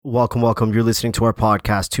Welcome. You're listening to our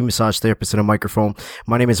podcast, Two Massage Therapists and a Microphone.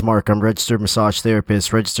 My name is Mark. I'm a registered massage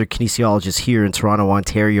therapist, registered kinesiologist here in Toronto,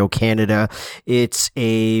 Ontario, Canada. It's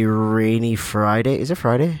a rainy Friday. Is it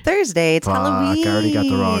Friday? Thursday. It's Halloween. I already got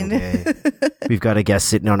the wrong day. We've got a guest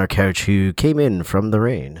sitting on our couch who came in from the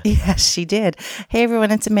rain. Yes, she did. Hey,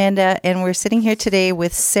 everyone. It's Amanda, and we're sitting here today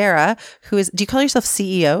with Sarah, who is, do you call yourself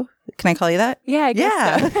CEO? Can I call you that? Yeah, I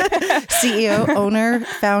guess so. CEO, owner,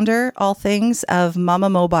 founder, all things of Mama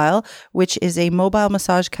Mobile, which is a mobile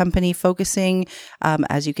massage company focusing,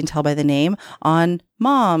 as you can tell by the name, on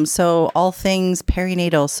moms. So all things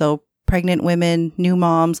perinatal. So pregnant women, new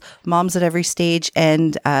moms, moms at every stage.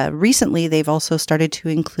 And recently, they've also started to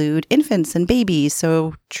include infants and babies.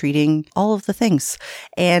 So treating all of the things.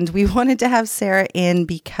 And we wanted to have Sarah in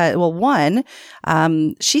because, well, one,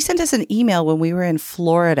 she sent us an email when we were in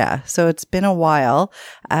Florida. So it's been a while,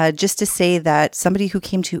 just to say that somebody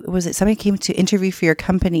came to interview for your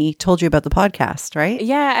company told you about the podcast, right?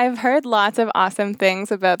 Yeah, I've heard lots of awesome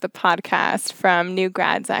things about the podcast from new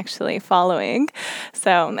grads actually following.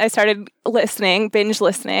 So I started binge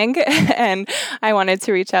listening, and I wanted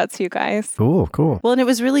to reach out to you guys. Cool. Well, and it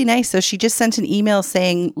was really nice. So she just sent an email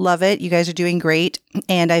saying, love it. You guys are doing great.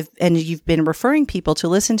 And you've been referring people to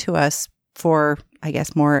listen to us for, I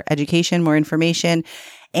guess, more education, more information.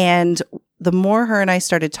 And the more her and I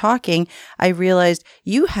started talking, I realized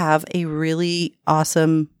you have a really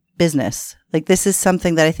awesome business. Like, this is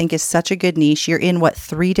something that I think is such a good niche. You're in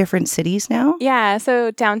 3 different cities now? Yeah,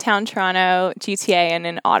 so downtown Toronto, GTA, and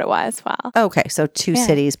in Ottawa as well. Okay, so 2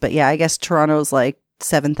 cities. But yeah, I guess Toronto's like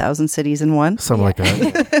 7,000 cities in one. Something like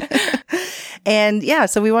that. And yeah,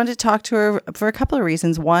 so we wanted to talk to her for a couple of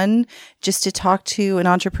reasons. One, just to talk to an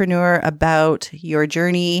entrepreneur about your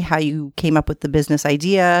journey, how you came up with the business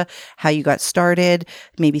idea, how you got started,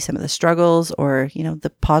 maybe some of the struggles or,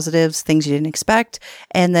 the positives, things you didn't expect.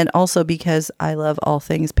 And then also because I love all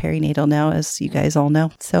things perinatal now, as you guys all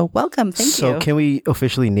know. So welcome. Thank you. So can we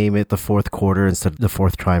officially name it the fourth quarter instead of the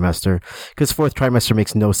fourth trimester? Because fourth trimester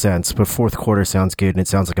makes no sense, but fourth quarter sounds good and it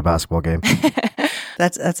sounds like a basketball game.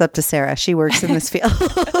 That's up to Sarah. She works in this field.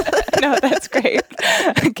 No, that's great.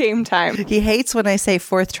 Game time. He hates when I say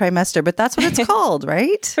fourth trimester, but that's what it's called,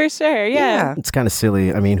 right? For sure, yeah. It's kind of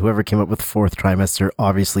silly. I mean, whoever came up with fourth trimester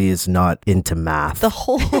obviously is not into math. The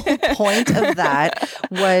whole point of that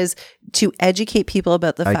was to educate people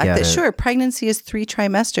about the fact that, sure, pregnancy is 3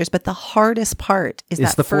 trimesters, but the hardest part is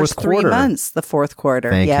that the first fourth 3 quarter. months, the fourth quarter.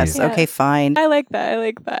 Thank yes. you. Okay, fine. I like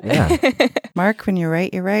that. Yeah. Mark, when you're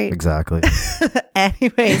right, you're right. Exactly.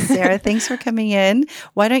 Anyway, Sarah, thanks for coming in.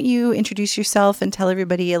 Why don't you introduce yourself and tell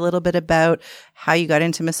everybody a little bit about how you got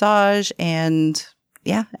into massage and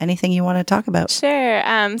anything you want to talk about. Sure.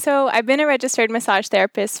 So I've been a registered massage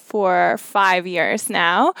therapist for 5 years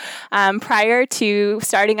now. Prior to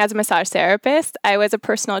starting as a massage therapist, I was a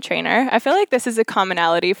personal trainer. I feel like this is a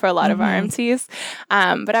commonality for a lot of RMTs.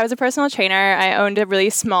 But I was a personal trainer. I owned a really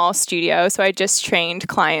small studio, so I just trained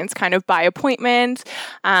clients kind of by appointment.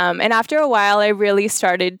 And after a while, I really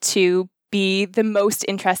started to be the most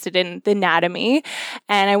interested in the anatomy,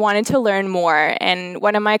 and I wanted to learn more. And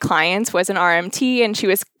one of my clients was an RMT, and she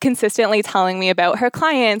was consistently telling me about her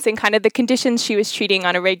clients and kind of the conditions she was treating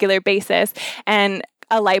on a regular basis. And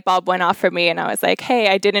a light bulb went off for me, and I was like, hey,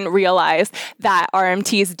 I didn't realize that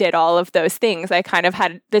RMTs did all of those things. I kind of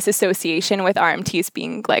had this association with RMTs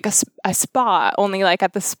being like a spa, only like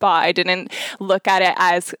at the spa. I didn't look at it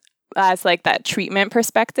as like that treatment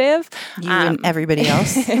perspective. You and everybody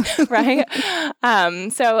else. Right?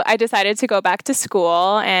 So I decided to go back to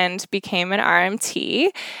school and became an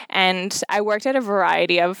RMT. And I worked at a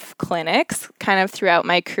variety of clinics kind of throughout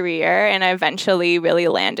my career. And I eventually really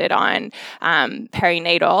landed on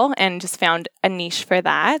perinatal and just found a niche for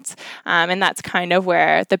that. And that's kind of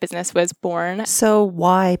where the business was born. So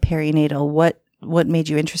why perinatal? What made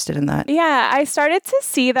you interested in that? Yeah, I started to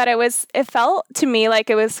see that it felt to me like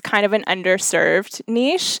it was kind of an underserved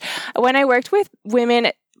niche. When I worked with women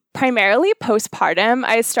primarily postpartum,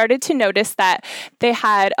 I started to notice that they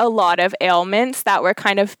had a lot of ailments that were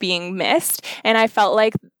kind of being missed. And I felt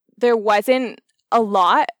like there wasn't a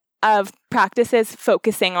lot of practices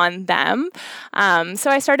focusing on them.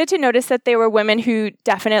 So I started to notice that there were women who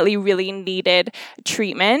definitely really needed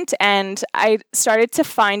treatment, and I started to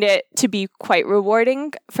find it to be quite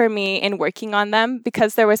rewarding for me in working on them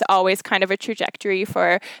because there was always kind of a trajectory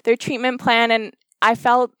for their treatment plan, and I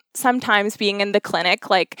felt sometimes being in the clinic,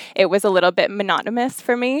 like it was a little bit monotonous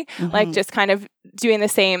for me, like just kind of doing the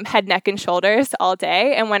same head, neck, and shoulders all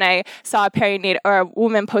day. And when I saw a perinatal or a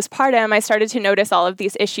woman postpartum, I started to notice all of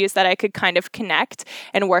these issues that I could kind of connect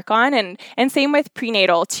and work on. And same with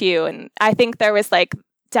prenatal too. And I think there was like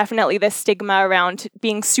definitely this stigma around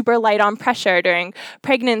being super light on pressure during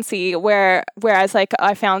pregnancy, whereas like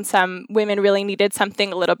I found some women really needed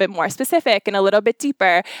something a little bit more specific and a little bit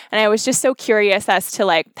deeper. And I was just so curious as to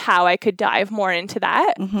like how I could dive more into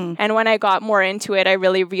that. And when I got more into it, I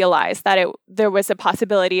really realized that there was a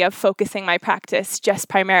possibility of focusing my practice just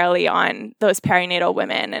primarily on those perinatal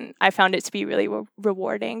women. And I found it to be really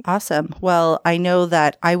rewarding. Awesome. Well, I know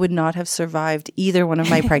that I would not have survived either one of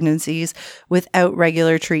my pregnancies without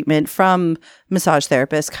regular treatment from massage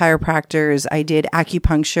therapists, chiropractors. I did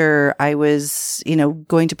acupuncture. I was,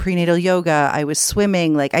 going to prenatal yoga. I was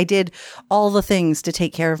swimming. Like I did all the things to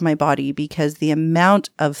take care of my body because the amount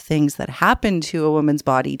of things that happen to a woman's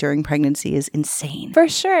body during pregnancy is insane. For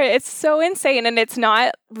sure. It's so insane and it's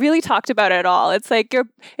not really talked about at all. It's like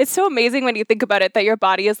it's so amazing when you think about it that your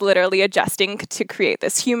body is literally adjusting to create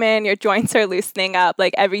this human. Your joints are loosening up,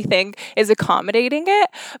 like everything is accommodating it.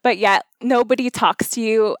 But yet nobody talks to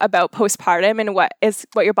you about postpartum and what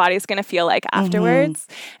your body is going to feel like afterwards.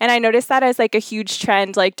 And I noticed that as like a huge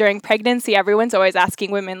trend. Like during pregnancy, everyone's always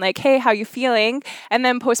asking women like, hey, how you feeling? And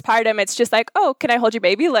then postpartum, it's just like, oh, can I hold your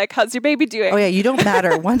baby? Like, how's your baby doing? Oh yeah, you don't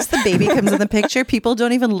matter. Once the baby comes in the picture, people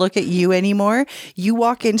don't even look at you anymore. You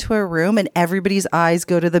walk into a room and everybody's eyes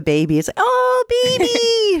go to the baby. It's like, oh,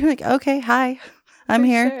 baby. Like, okay, hi. I'm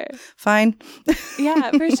here. Sure. Fine.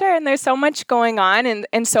 Yeah, for sure. And there's so much going on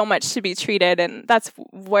and so much to be treated. And that's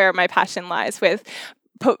where my passion lies with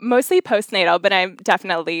mostly postnatal, but I'm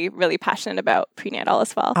definitely really passionate about prenatal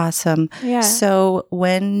as well. Awesome. Yeah. So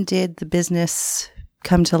when did the business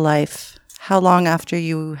come to life? How long after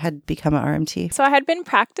you had become an RMT? So I had been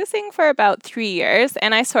practicing for about 3 years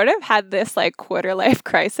and I sort of had this like quarter life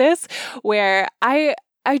crisis where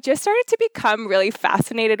I just started to become really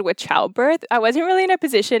fascinated with childbirth. I wasn't really in a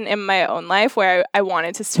position in my own life where I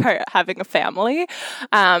wanted to start having a family,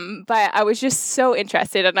 but I was just so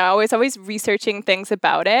interested and I was always researching things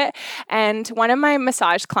about it. And one of my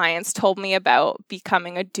massage clients told me about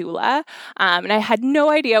becoming a doula, and I had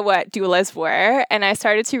no idea what doulas were, and I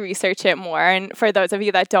started to research it more. And for those of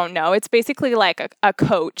you that don't know, it's basically like a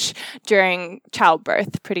coach during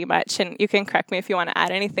childbirth, pretty much. And you can correct me if you want to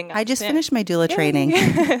add anything else. I just finished my doula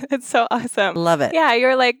training. It's so awesome. Love it. Yeah,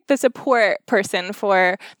 you're like the support person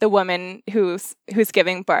for the woman who's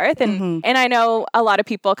giving birth. And and I know a lot of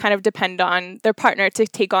people kind of depend on their partner to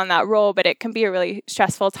take on that role, but it can be a really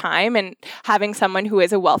stressful time. And having someone who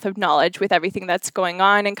is a wealth of knowledge with everything that's going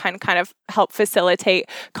on and kind of help facilitate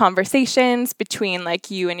conversations between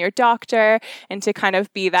like you and your doctor and to kind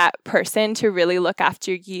of be that person to really look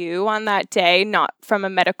after you on that day, not from a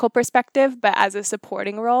medical perspective, but as a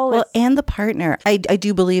supporting role. Well, and the partner. I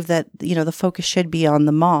do believe that, the focus should be on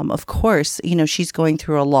the mom. Of course, she's going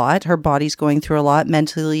through a lot. Her body's going through a lot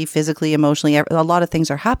mentally, physically, emotionally. A lot of things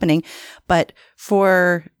are happening. But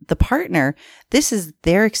for the partner, this is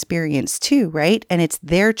their experience too, right? And it's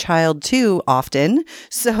their child too, often.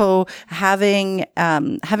 So having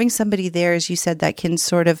somebody there, as you said, that can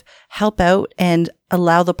sort of help out and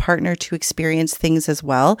allow the partner to experience things as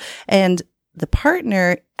well. And the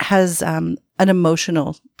partner has an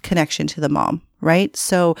emotional connection to the mom, right?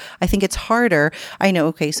 So I think it's harder. I know,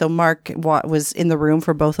 okay, so Mark was in the room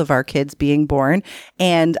for both of our kids being born,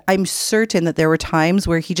 and I'm certain that there were times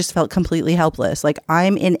where he just felt completely helpless. Like,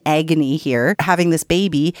 I'm in agony here having this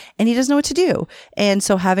baby, and he doesn't know what to do. And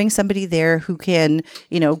so having somebody there who can,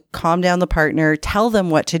 calm down the partner, tell them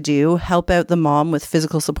what to do, help out the mom with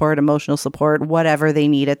physical support, emotional support, whatever they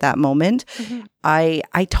need at that moment. I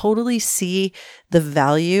totally see the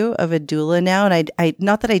value of a doula now. And I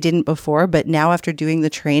not that I didn't before, but now after doing the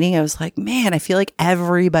training, I was like, man, I feel like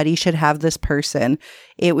everybody should have this person.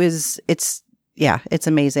 It's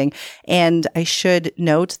amazing. And I should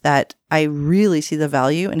note that I really see the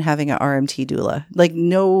value in having an RMT doula. Like,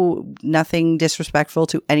 nothing disrespectful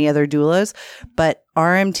to any other doulas, but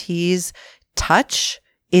RMT's touch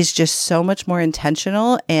is just so much more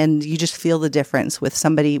intentional, and you just feel the difference with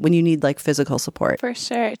somebody when you need like physical support. For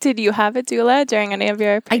sure. Did you have a doula during any of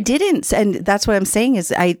your? I didn't. And that's what I'm saying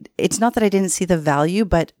is it's not that I didn't see the value,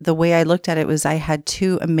 but the way I looked at it was I had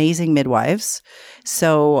 2 amazing midwives.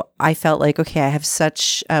 So I felt like, okay, I have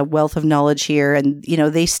such a wealth of knowledge here, and,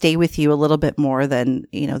 they stay with you a little bit more than,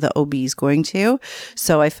 the OB is going to.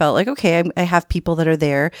 So I felt like, okay, I have people that are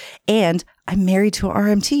there, and I'm married to an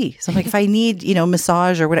RMT. So I'm like, if I need,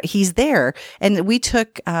 massage or whatever, he's there. And we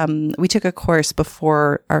took a course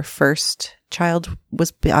before our first child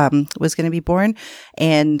was going to be born,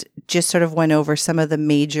 and just sort of went over some of the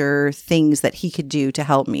major things that he could do to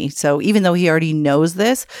help me. So even though he already knows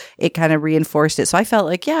this, it kind of reinforced it. So I felt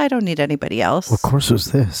like, yeah, I don't need anybody else. What course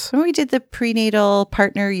was this? When we did the prenatal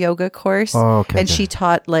partner yoga course, and she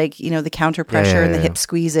taught like, the counter pressure and the hip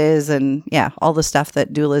squeezes and all the stuff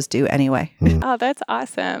that doulas do anyway. Oh, that's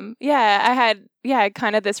awesome. Yeah, I had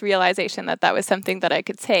kind of this realization that was something that I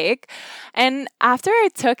could take. And after I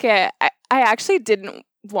took it, I actually didn't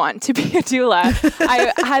want to be a doula.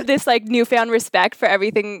 I had this like newfound respect for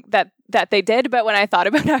everything that they did. But when I thought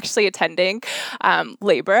about actually attending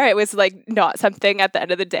labor, it was like not something at the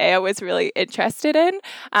end of the day I was really interested in.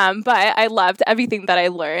 But I loved everything that I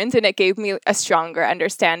learned, and it gave me a stronger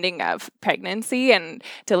understanding of pregnancy and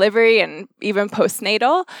delivery and even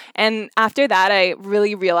postnatal. And after that, I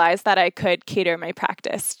really realized that I could cater my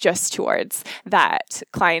practice just towards that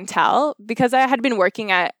clientele, because I had been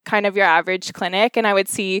working at kind of your average clinic, and I would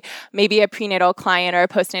see maybe a prenatal client or a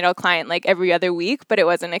postnatal client like every other week, but it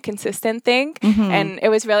wasn't a consistent thing. And it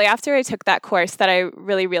was really after I took that course that I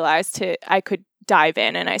really realized I could dive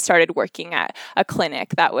in, and I started working at a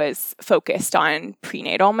clinic that was focused on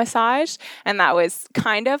prenatal massage. And that was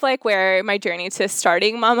kind of like where my journey to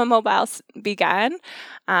starting Mama Mobile began.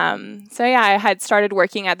 I had started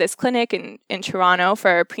working at this clinic in Toronto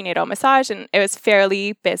for prenatal massage, and it was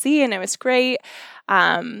fairly busy and it was great.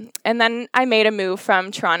 And then I made a move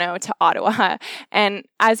from Toronto to Ottawa. And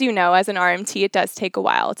as you know, as an RMT, it does take a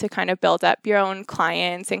while to kind of build up your own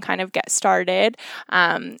clients and kind of get started.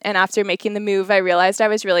 And after making the move, I realized I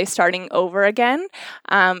was really starting over again.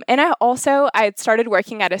 And I had started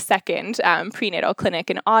working at a second prenatal clinic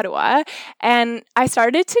in Ottawa. And I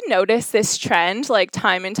started to notice this trend, like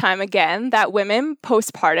time and time again, that women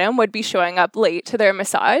postpartum would be showing up late to their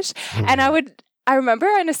massage. And I remember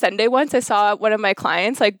on a Sunday once I saw one of my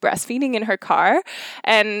clients like breastfeeding in her car,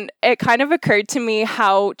 and it kind of occurred to me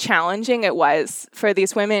how challenging it was for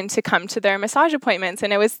these women to come to their massage appointments.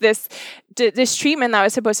 And it was this treatment that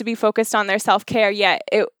was supposed to be focused on their self-care, yet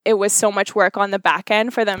it was so much work on the back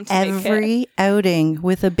end for them to make it. Every outing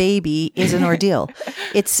with a baby is an ordeal.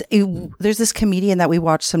 There's this comedian that we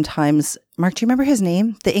watch sometimes. Mark, do you remember his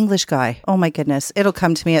name? The English guy. Oh my goodness. It'll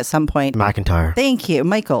come to me at some point. McIntyre. Thank you.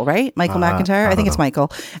 Michael, right? Michael McIntyre? I think it's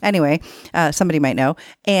Michael. Anyway, somebody might know.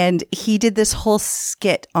 And he did this whole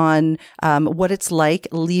skit on what it's like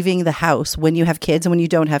leaving the house when you have kids and when you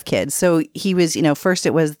don't have kids. So he was, first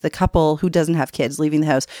it was the couple who doesn't have kids leaving the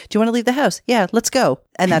house. Do you want to leave the house? Yeah, let's go.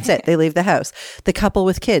 And that's it. They leave the house. The couple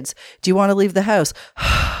with kids. Do you want to leave the house?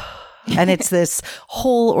 And it's this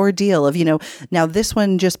whole ordeal of, now this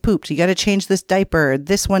one just pooped. You got to change this diaper.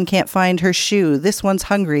 This one can't find her shoe. This one's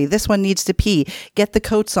hungry. This one needs to pee. Get the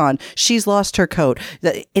coats on. She's lost her coat.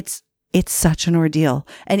 It's such an ordeal.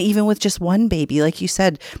 And even with just one baby, like you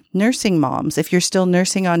said, nursing moms, if you're still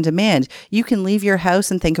nursing on demand, you can leave your house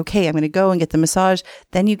and think, okay, I'm going to go and get the massage.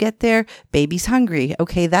 Then you get there, baby's hungry.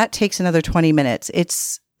 Okay, that takes another 20 minutes.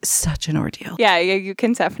 It's such an ordeal. Yeah, you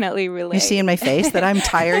can definitely relate. You see in my face that I'm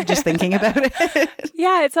tired just thinking about it.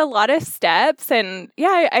 Yeah, it's a lot of steps. And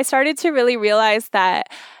I started to really realize that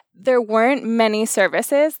there weren't many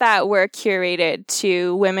services that were curated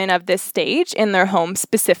to women of this stage in their home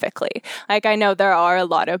specifically. Like, I know there are a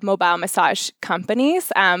lot of mobile massage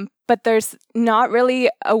companies, but there's not really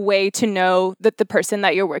a way to know that the person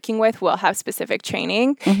that you're working with will have specific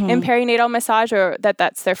training in perinatal massage, or that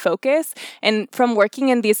that's their focus. And from working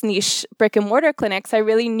in these niche brick and mortar clinics, I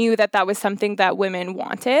really knew that was something that women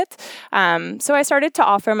wanted. So I started to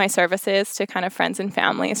offer my services to kind of friends and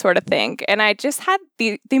family sort of thing. And I just had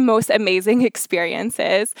the most amazing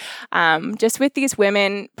experiences just with these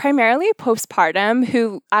women, primarily postpartum,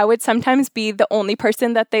 who I would sometimes be the only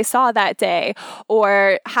person that they saw that day,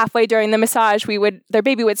 or halfway during the massage, their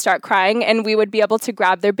baby would start crying, and we would be able to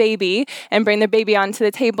grab their baby and bring their baby onto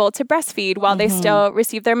the table to breastfeed while they still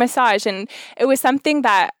receive their massage. And it was something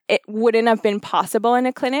that it wouldn't have been possible in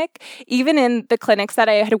a clinic. Even in the clinics that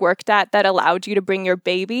I had worked at that allowed you to bring your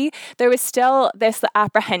baby, there was still this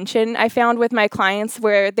apprehension I found with my clients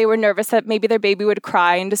where they were nervous that maybe their baby would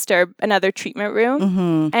cry and disturb another treatment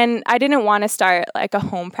room. And I didn't want to start like a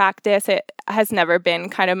home practice. It has never been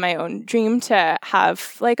kind of my own dream to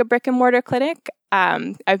have like a brick and mortar clinic.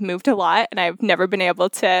 I've moved a lot, and I've never been able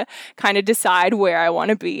to kind of decide where I want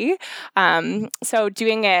to be. So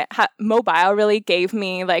doing it mobile really gave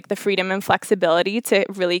me like the freedom and flexibility to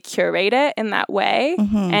really curate it in that way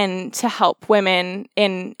and to help women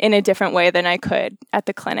in a different way than I could at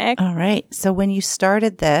the clinic. All right. So when you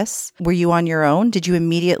started this, were you on your own? Did you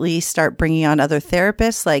immediately start bringing on other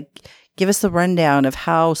therapists? Like, give us the rundown of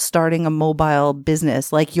how starting a mobile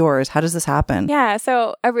business like yours, how does this happen? Yeah,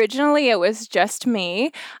 so originally it was just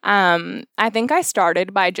me. I think I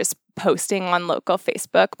started by just posting on local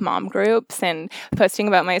Facebook mom groups and posting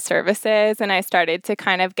about my services. And I started to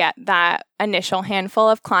kind of get that initial handful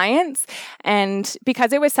of clients. And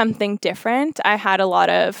because it was something different, I had a lot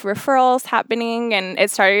of referrals happening and it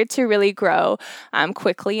started to really grow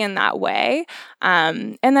quickly in that way.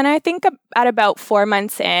 And then I think at about 4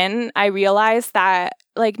 months in, I realized that,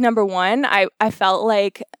 like, number one, I felt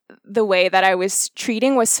like the way that I was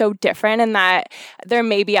treating was so different, and that there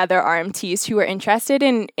may be other RMTs who were interested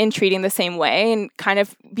in treating the same way and kind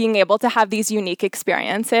of being able to have these unique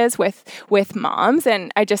experiences with moms.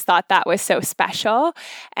 And I just thought that was so special.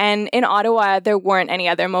 And in Ottawa, there weren't any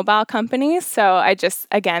other mobile companies. So I just,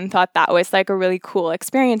 again, thought that was like a really cool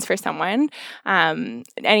experience for someone.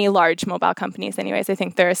 Any large mobile companies anyways. I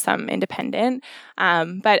think there are some independent.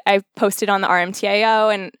 But I posted on the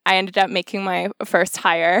RMTAO and I ended up making my first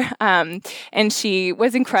hire. And she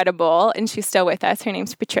was incredible, and she's still with us. Her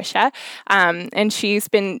name's Patricia. And she's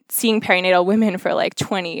been seeing perinatal women for like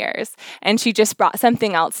 20 years. And she just brought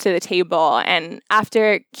something else to the table. And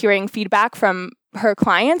after hearing feedback from her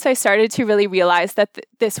clients, I started to really realize that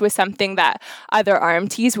this was something that other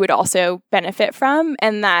RMTs would also benefit from,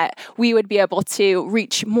 and that we would be able to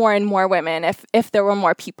reach more and more women if there were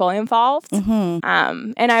more people involved. Mm-hmm.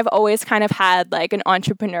 And I've always kind of had like an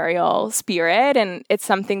entrepreneurial spirit, and it's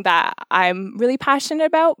something that I'm really passionate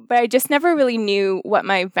about, but I just never really knew what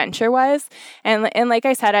my venture was. And like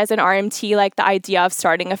I said, as an RMT, like the idea of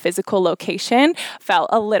starting a physical location felt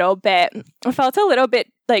a little bit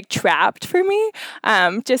like trapped for me,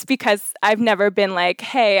 just because I've never been like,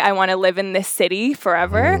 hey, I want to live in this city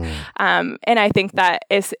forever. And I think that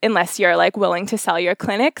is, unless you're like willing to sell your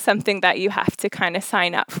clinic, something that you have to kind of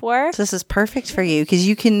sign up for. So this is perfect for you because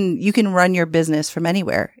you can run your business from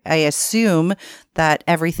anywhere. I assume that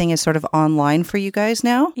everything is sort of online for you guys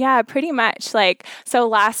now? Yeah, pretty much. Like, so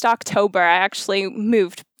last October, I actually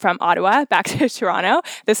moved from Ottawa back to Toronto.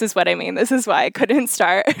 This is what I mean. This is why I couldn't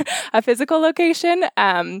start a physical location.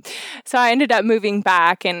 So I ended up moving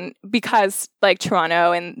back, and because like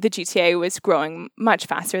Toronto and the GTA was growing much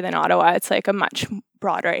faster than Ottawa, it's like a much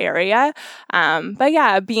broader area. But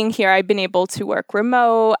yeah, being here, I've been able to work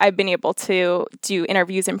remote. I've been able to do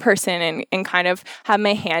interviews in person and kind of have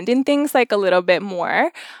my hand in things like a little bit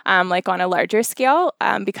more, like on a larger scale,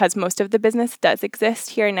 because most of the business does exist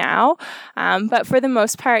here now. But for the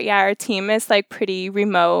most part, yeah, our team is like pretty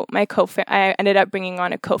remote. I ended up bringing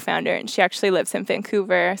on a co-founder, and she actually lives in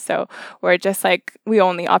Vancouver. So we're just like, we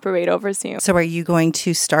only operate over Zoom. So are you going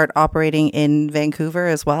to start operating in Vancouver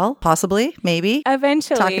as well? Possibly, maybe? Eventually.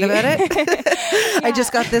 Talking about it? Yeah. I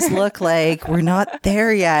just got this look like, we're not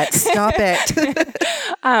there yet. Stop it.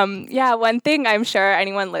 Yeah, one thing I'm sure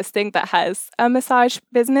anyone listening that has a massage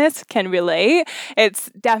business can relate. It's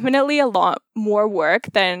definitely a lot more work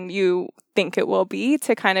than you think it will be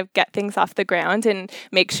to kind of get things off the ground and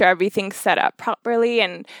make sure everything's set up properly.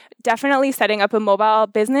 And definitely setting up a mobile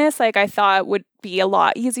business, like I thought would be a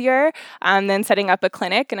lot easier than setting up a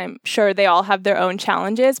clinic. And I'm sure they all have their own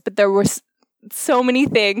challenges, but there were so many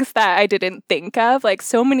things that I didn't think of, like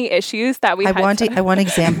so many issues that we I want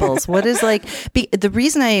examples. What is like, the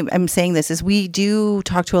reason I'm saying this is we do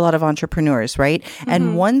talk to a lot of entrepreneurs, right? Mm-hmm.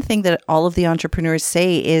 And one thing that all of the entrepreneurs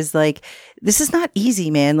say is like, this is not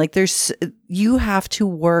easy, man. Like you have to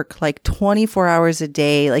work like 24 hours a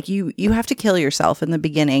day. Like you have to kill yourself in the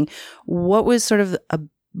beginning. What was sort of a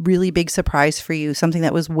really big surprise for you, something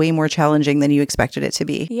that was way more challenging than you expected it to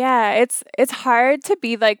be? Yeah, it's hard to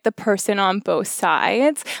be like the person on both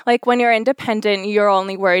sides. Like when you're independent, you're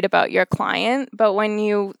only worried about your client, but when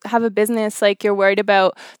you have a business, like you're worried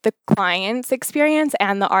about the client's experience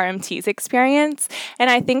and the RMT's experience. And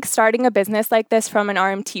I think starting a business like this from an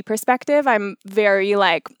RMT perspective, I'm very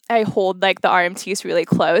like, I hold like the RMTs really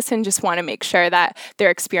close and just want to make sure that their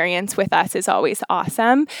experience with us is always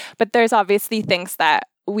awesome. But there's obviously things that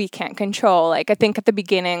we can't control. Like I think at the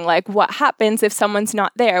beginning, like what happens if someone's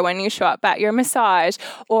not there when you show up at your massage,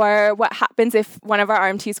 or what happens if one of our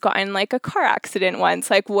RMTs got in like a car accident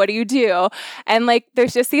once, like what do you do? And like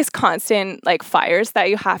there's just these constant like fires that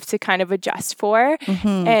you have to kind of adjust for.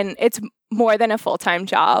 Mm-hmm. And it's more than a full-time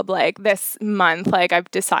job. Like this month, like I've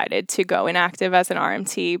decided to go inactive as an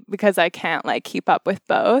RMT because I can't like keep up with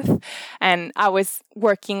both. And I was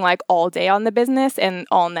working like all day on the business and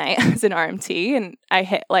all night as an RMT, and I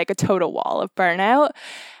hit like a total wall of burnout.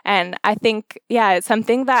 And I think, yeah, it's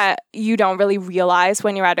something that you don't really realize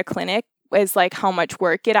when you're at a clinic is like how much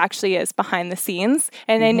work it actually is behind the scenes.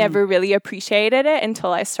 And I never really appreciated it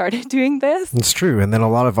until I started doing this. It's true. And then a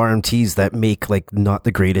lot of RMTs that make like not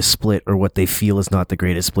the greatest split, or what they feel is not the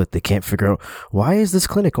greatest split, they can't figure out, why is this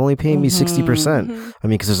clinic only paying me 60%? I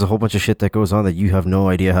mean, because there's a whole bunch of shit that goes on that you have no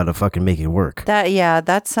idea how to fucking make it work.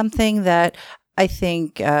 That's something that I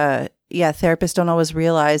think, therapists don't always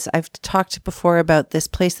realize. I've talked before about this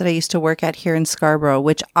place that I used to work at here in Scarborough,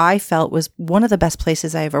 which I felt was one of the best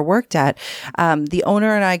places I ever worked at. The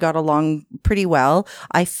owner and I got along pretty well.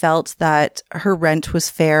 I felt that her rent was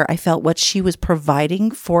fair. I felt what she was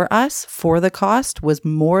providing for us for the cost was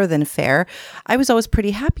more than fair. I was always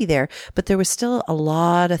pretty happy there, but there was still a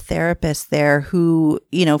lot of therapists there who,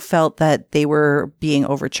 felt that they were being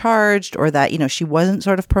overcharged, or that, she wasn't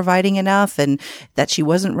sort of providing enough, and that she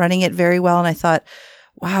wasn't running it very well. And I thought,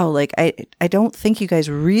 wow, like I don't think you guys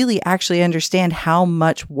really actually understand how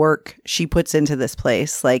much work she puts into this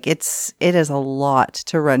place. Like it is a lot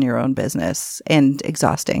to run your own business, and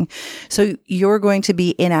exhausting. So you're going to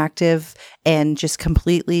be inactive and just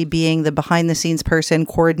completely being the behind the scenes person,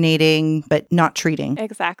 coordinating, but not treating.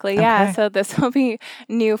 Exactly. Yeah. Okay. So this will be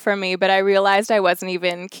new for me, but I realized I wasn't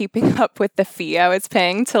even keeping up with the fee I was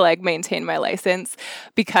paying to like maintain my license,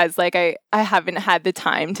 because like I haven't had the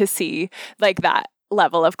time to see like that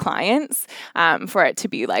level of clients for it to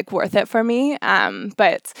be like worth it for me.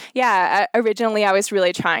 But yeah, originally I was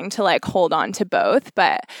really trying to like hold on to both,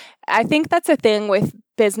 but I think that's a thing with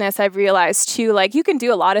business. I've realized too, like you can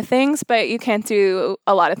do a lot of things, but you can't do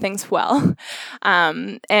a lot of things well.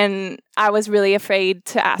 And I was really afraid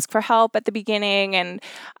to ask for help at the beginning, and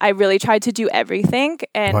I really tried to do everything.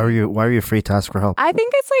 And why were you afraid to ask for help? I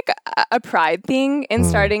think it's like a pride thing in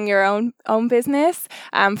starting your own business.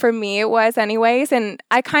 For me, it was anyways, and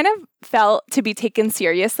I kind of felt to be taken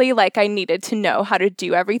seriously, like I needed to know how to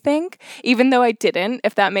do everything, even though I didn't,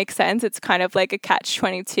 if that makes sense. It's kind of like a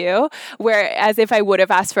catch-22, whereas if I would have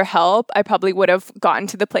asked for help, I probably would have gotten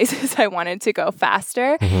to the places I wanted to go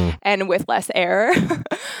faster and with less error.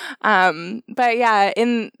 But yeah,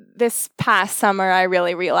 in this past summer, I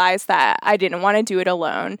really realized that I didn't want to do it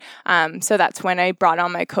alone. So that's when I brought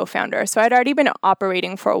on my co-founder. So I'd already been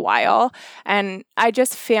operating for a while, and I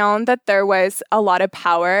just found that there was a lot of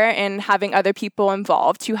power in having other people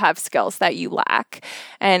involved who have skills that you lack.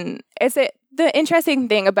 And the interesting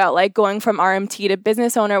thing about like going from RMT to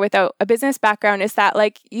business owner without a business background is that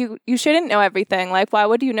like you shouldn't know everything. Like, why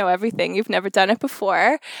would you know everything? You've never done it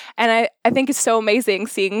before. And I think it's so amazing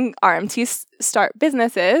seeing RMTs start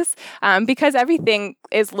businesses because everything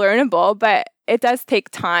is learnable, but it does take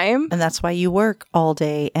time. And that's why you work all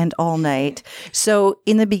day and all night. So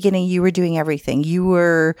in the beginning, you were doing everything. You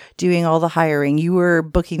were doing all the hiring. You were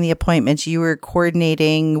booking the appointments. You were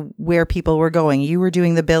coordinating where people were going. You were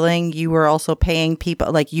doing the billing. You were also paying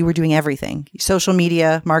people. Like you were doing everything. Social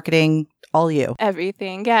media, marketing, all you.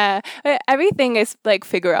 Everything. Yeah. Everything is like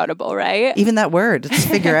figure outable, right? Even that word, it's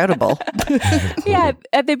figure outable. Yeah.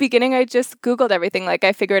 At the beginning, I just Googled everything. Like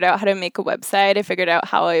I figured out how to make a website. I figured out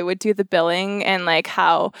how I would do the billing and like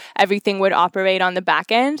how everything would operate on the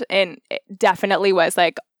back end. And it definitely was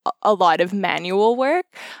like a lot of manual work.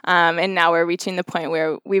 And now we're reaching the point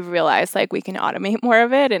where we've realized like we can automate more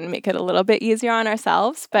of it and make it a little bit easier on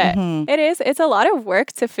ourselves. But it's a lot of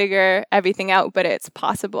work to figure everything out, but it's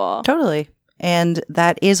possible. Totally. And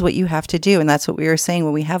that is what you have to do. And that's what we were saying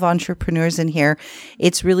when we have entrepreneurs in here.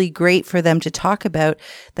 It's really great for them to talk about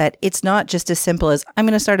that. It's not just as simple as I'm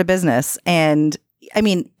going to start a business. And I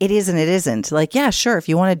mean, it is and it isn't. Like, yeah, sure. If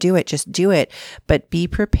you want to do it, just do it. But be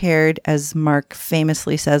prepared, as Mark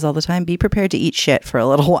famously says all the time, be prepared to eat shit for a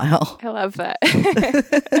little while. I love that.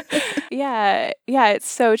 Yeah, it's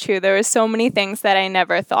so true. There were so many things that I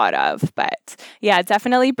never thought of. But yeah,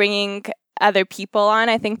 definitely bringing other people on.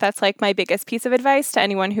 I think that's like my biggest piece of advice to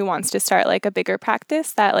anyone who wants to start like a bigger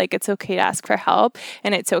practice, that like it's okay to ask for help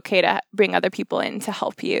and it's okay to bring other people in to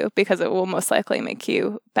help you because it will most likely make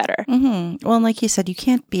you better. Well, and like you said, you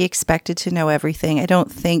can't be expected to know everything. I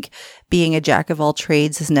don't think being a jack of all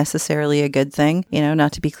trades is necessarily a good thing,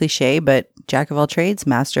 not to be cliche, but jack of all trades,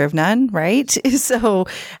 master of none, right? So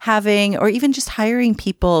having, or even just hiring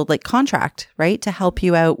people like contract, right? To help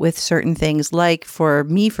you out with certain things. Like for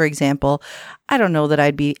me, for example, I don't know that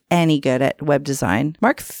I'd be any good at web design.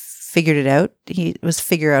 Mark figured it out. He was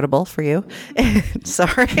figure outable for you.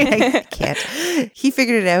 Sorry, I can't. He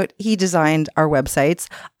figured it out. He designed our websites.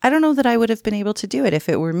 I don't know that I would have been able to do it. If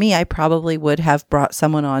it were me, I probably would have brought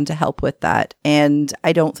someone on to help with that. And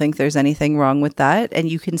I don't think there's anything wrong with that. And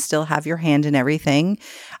you can still have your hand in everything.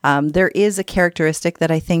 There is a characteristic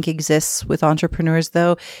that I think exists with entrepreneurs,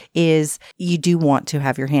 though, is you do want to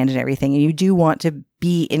have your hand in everything, and you do want to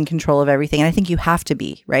be in control of everything. And I think you have to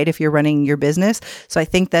be, right, if you're running your business. So I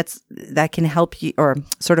think that can help you, or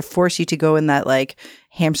sort of force you to go in that like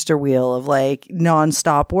hamster wheel of like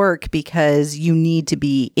nonstop work, because you need to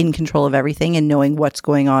be in control of everything and knowing what's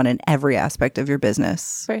going on in every aspect of your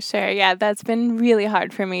business. For sure. Yeah, that's been really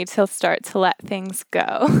hard for me to start to let things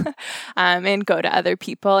go and go to other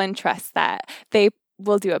people and trust that they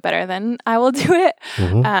will do it better than I will do it,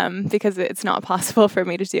 because it's not possible for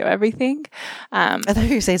me to do everything. I thought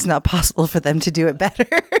you were saying it's not possible for them to do it better.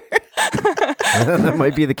 That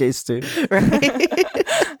might be the case too.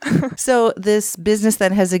 Right. So this business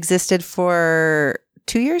then has existed for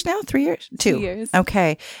 2 years now? 3 years? 2 years.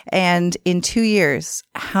 Okay. And in 2 years,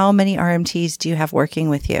 how many RMTs do you have working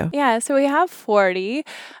with you? Yeah, so we have 40.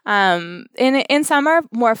 In some are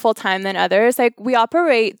more full-time than others. Like, we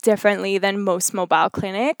operate differently than most mobile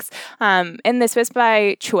clinics. And this was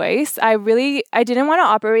by choice. I didn't want to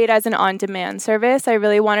operate as an on-demand service. I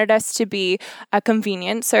really wanted us to be a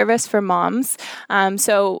convenient service for moms.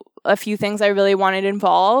 So a few things I really wanted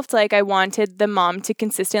involved. Like, I wanted the mom to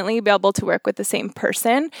consistently be able to work with the same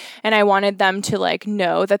person. And I wanted them to like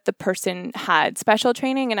know that the person had special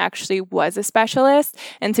training and actually was a specialist,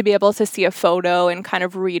 and to be able to see a photo and kind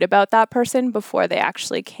of read about that person before they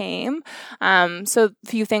actually came. So a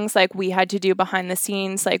few things like we had to do behind the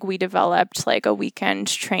scenes, like we developed like a weekend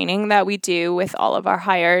training that we do with all of our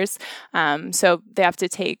hires. So they have to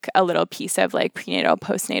take a little piece of like prenatal,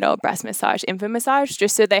 postnatal, breast massage, infant massage,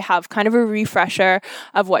 just so they have kind of a refresher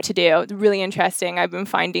of what to do. Really interesting. I've been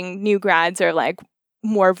finding new grads are like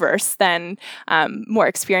more versed than more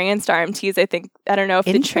experienced RMTs. I don't know if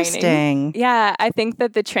the training. Yeah, I think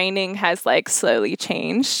that the training has like slowly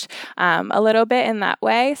changed a little bit in that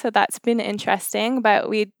way. So that's been interesting, but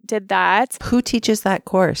we did that. Who teaches that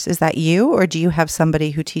course? Is that you, or do you have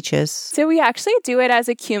somebody who teaches? So we actually do it as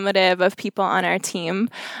a cumulative of people on our team.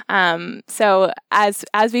 So as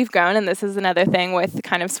we've grown, and this is another thing with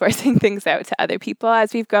kind of sourcing things out to other people,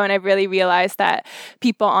 as we've grown, I've really realized that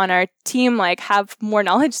people on our team like have more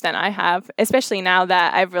knowledge than I have, especially now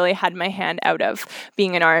that I've really had my hand out of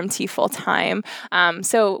being an RMT full time.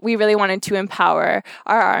 So we really wanted to empower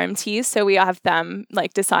our RMTs. So we have them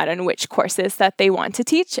like decide on which courses that they want to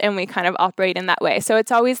teach, and we kind of operate in that way. So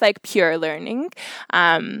it's always like pure learning.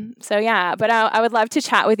 So yeah, but I would love to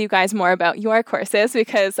chat with you guys more about your courses,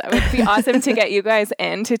 because it would be awesome to get you guys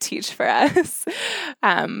in to teach for us.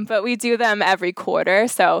 But we do them every quarter.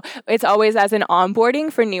 So it's always as an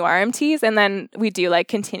onboarding for new RMTs. And then we do like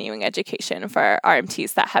continuing education for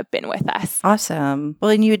RMTs that have been with us. Awesome.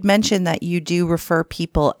 Well, and you had mentioned that you do refer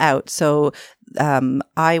people out. So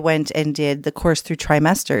I went and did the course through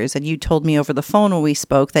Trimesters, and you told me over the phone when we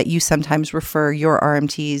spoke that you sometimes refer your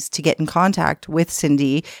RMTs to get in contact with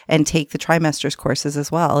Cindy and take the Trimesters courses as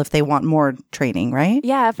well if they want more training, right?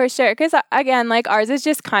 Yeah, for sure. Because again, like ours is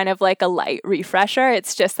just kind of like a light refresher.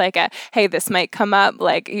 It's just like a, hey, this might come up,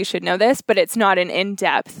 like you should know this, but it's not an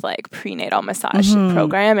in-depth like prenatal massage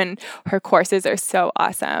program. And her courses are so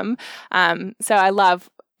awesome. So I love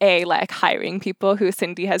like hiring people who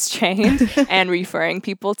Cindy has trained and referring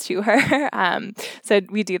people to her. So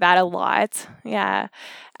we do that a lot. Yeah.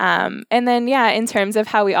 And then, in terms of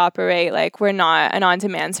how we operate, like we're not an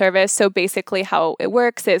on-demand service. So basically how it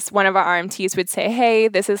works is one of our RMTs would say, hey,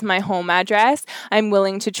 this is my home address. I'm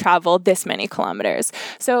willing to travel this many kilometers.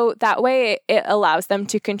 So that way it allows them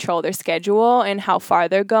to control their schedule and how far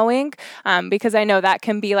they're going. Because I know that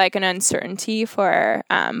can be like an uncertainty for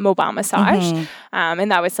mobile massage.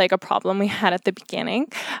 And that was like a problem we had at the beginning.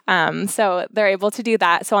 So they're able to do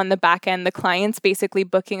that. So on the back end, the client's basically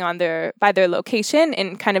booking by their location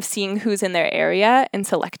and kind of seeing who's in their area and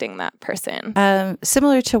selecting that person.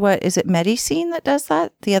 Similar to what, is it Medicine that does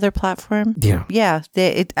that? The other platform? Yeah. Yeah.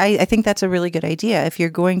 I think that's a really good idea. If you're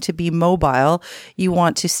going to be mobile, you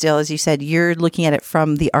want to still, as you said, you're looking at it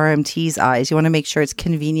from the RMT's eyes. You want to make sure it's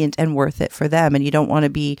convenient and worth it for them. And you don't want to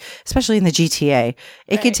be, especially in the GTA,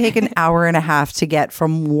 it could take an hour and a half to get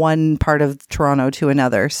from one part of Toronto to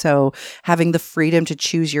another. So having the freedom to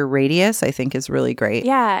choose your radius, I think is really great.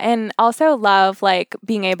 Yeah. And also love like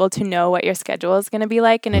being being able to know what your schedule is going to be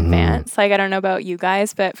like in advance. Like, I don't know about you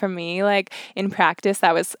guys, but for me, like in practice,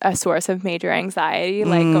 that was a source of major anxiety,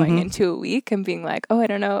 like going into a week and being like, oh, I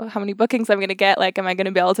don't know how many bookings I'm going to get. Like, am I going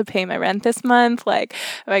to be able to pay my rent this month? Like,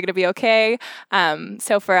 am I going to be okay?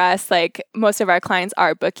 So for us, like most of our clients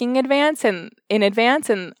are booking in advance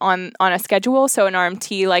and on a schedule. So an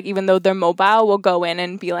RMT, like even though they're mobile, will go in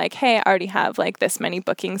and be like, hey, I already have like this many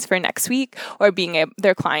bookings for next week, or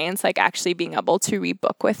their clients like actually being able to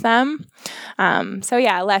rebook with them. So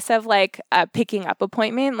yeah, less of like a picking up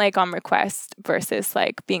appointment like on request versus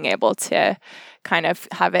like being able to kind of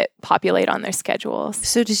have it populate on their schedules.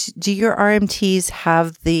 So do your RMTs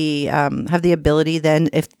have the ability then,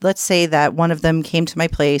 if let's say that one of them came to my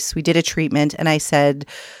place, we did a treatment and I said,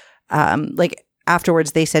 like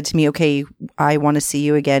afterwards they said to me, okay, I want to see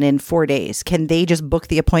you again in 4 days. Can they just book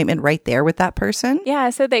the appointment right there with that person? Yeah,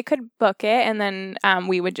 so they could book it and then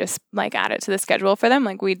we would just like add it to the schedule for them.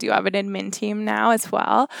 Like we do have an admin team now as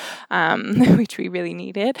well, which we really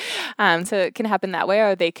needed. So it can happen that way,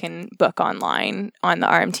 or they can book online on the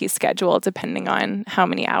RMT schedule depending on how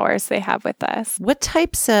many hours they have with us. What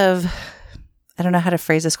types of, I don't know how to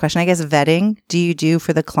phrase this question, I guess vetting do you do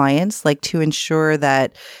for the clients, like to ensure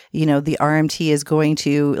that, you know, the RMT is going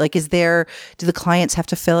to, like, do the clients have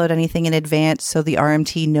to fill out anything in advance so the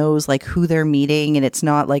RMT knows like who they're meeting and it's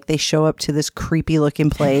not like they show up to this creepy looking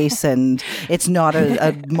place and it's not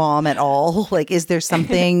a mom at all? Like, is there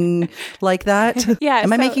something like that? Yeah.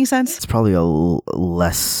 Am I making sense? It's probably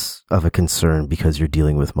less of a concern because you're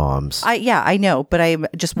dealing with moms. I know, but I'm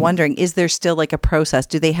just wondering, is there still like a process?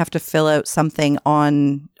 Do they have to fill out something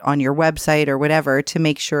on your website or whatever to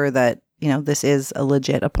make sure that, you know, this is a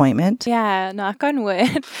legit appointment? Yeah, knock on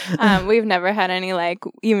wood. We've never had any like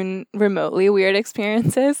even remotely weird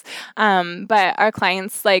experiences. But our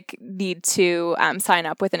clients like need to sign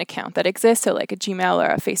up with an account that exists. So like a Gmail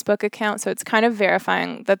or a Facebook account. So it's kind of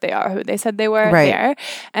verifying that they are who they said they were there.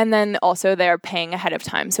 And then also they're paying ahead of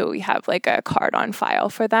time. So we have like a card on file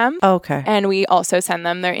for them. Okay. And we also send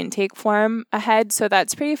them their intake form ahead. So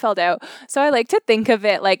that's pretty filled out. So I like to think of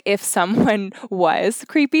it like if someone was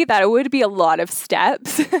creepy, that it would be a lot of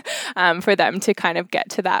steps for them to kind of get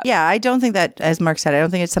to that. Yeah, I don't think that, as Mark said, I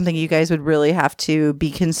don't think it's something you guys would really have to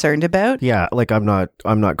be concerned about. Yeah, like I'm not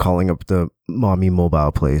calling up the mommy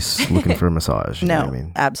mobile place looking for a massage. No, you know what I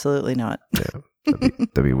mean? Absolutely not. Yeah.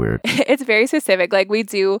 That'd be weird. It's very specific. Like we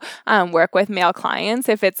do work with male clients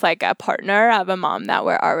if it's like a partner of a mom that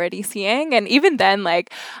we're already seeing. And even then,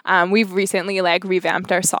 like we've recently like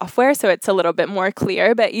revamped our software so it's a little bit more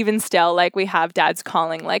clear. But even still, like we have dads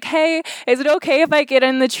calling like, hey, is it okay if I get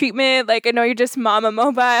in the treatment? Like I know you're just mama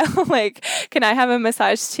mobile. Like, can I have a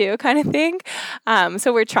massage too? Kind of thing.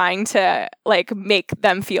 So we're trying to like make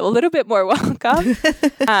them feel a little bit more welcome.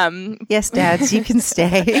 Yes, dads, you can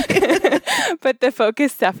stay. But the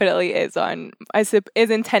focus definitely is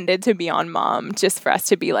intended to be on mom, just for us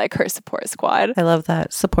to be like her support squad. I love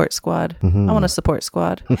that. Support squad. Mm-hmm. I want a support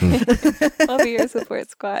squad. I'll be your support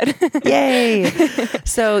squad. Yay.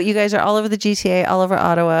 So you guys are all over the GTA, all over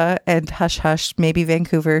Ottawa, and hush hush, maybe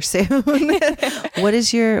Vancouver soon. What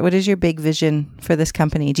is your big vision for this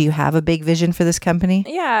company? Do you have a big vision for this company?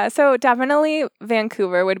 Yeah, so definitely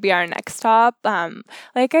Vancouver would be our next stop.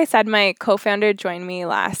 Like I said, my co-founder joined me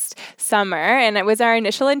last summer, and it was our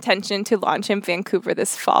initial intention to launch in Vancouver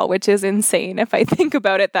this fall, which is insane if I think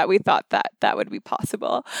about it, that we thought that would be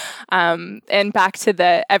possible. And back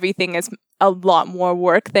to everything is a lot more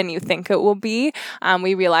work than you think it will be.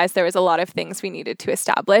 We realized there was a lot of things we needed to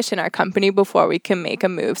establish in our company before we can make a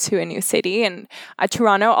move to a new city. And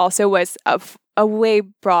Toronto also was a way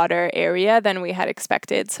broader area than we had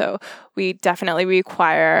expected. So we definitely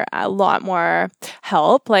require a lot more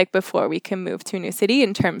help, like before we can move to a new city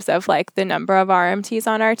in terms of like the number of RMTs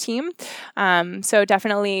on our team. So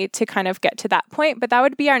definitely to kind of get to that point, but that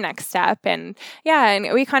would be our next step. And yeah,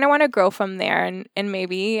 and we kind of want to grow from there and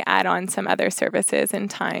maybe add on some other services in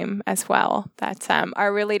time as well that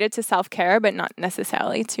are related to self-care, but not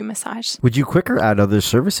necessarily to massage. Would you quicker add other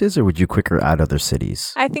services or would you quicker add other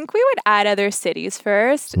cities? I think we would add other cities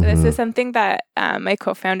first. Mm-hmm. This is something that my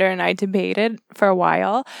co-founder and I debated for a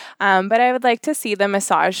while, but I would like to see the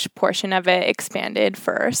massage portion of it expanded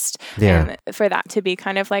first, and for that to be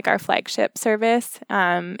kind of like our flagship service,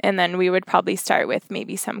 and then we would probably start with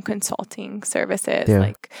maybe some consulting services.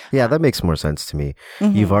 That makes more sense to me.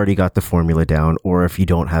 Mm-hmm. You've already got the formula down, or if you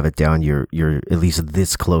don't have it down, you're at least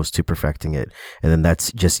this close to perfecting it, and then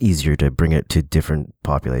that's just easier to bring it to different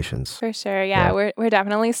populations. For sure, yeah. We're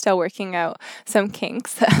definitely still working out some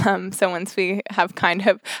kinks. So once we have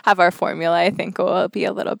have our formula, I think it will be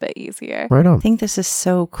a little bit easier. Right on. I think this is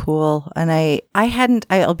so cool. And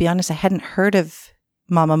I'll be honest, I hadn't heard of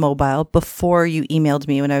Mama Mobile before you emailed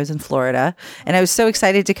me when I was in Florida. And I was so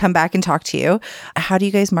excited to come back and talk to you. How do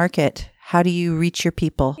you guys market? How do you reach your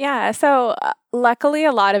people? Yeah. So luckily,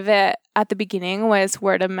 a lot of it at the beginning was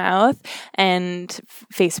word of mouth and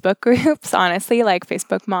Facebook groups, honestly, like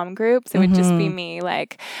Facebook mom groups. It would just be me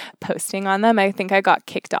like posting on them. I think I got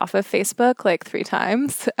kicked off of Facebook like 3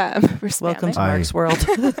 times for spamming. Welcome to Mark's world.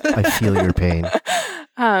 I feel your pain.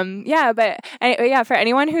 For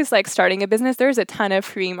anyone who's like starting a business, there's a ton of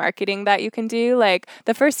free marketing that you can do. Like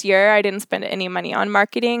the first year, I didn't spend any money on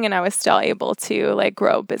marketing, and I was still able to like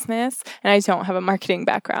grow a business. And I don't have a marketing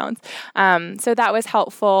background, so that was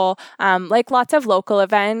helpful. Like lots of local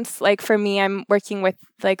events. Like for me, I'm working with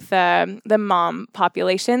like the mom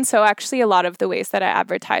population. So actually, a lot of the ways that I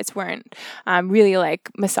advertised weren't really like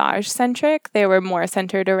massage centric. They were more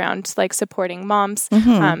centered around like supporting moms.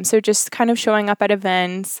 So just kind of showing up at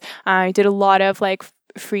events. I did a lot of like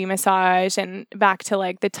free massage, and back to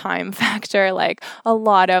like the time factor, like a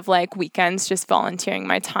lot of like weekends just volunteering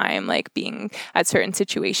my time, like being at certain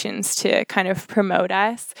situations to kind of promote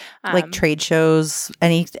us. Like trade shows,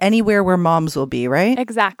 anywhere where moms will be, right?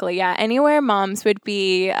 Exactly. Yeah. Anywhere moms would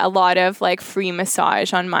be, a lot of like free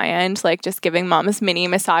massage on my end, like just giving moms mini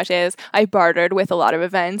massages. I bartered with a lot of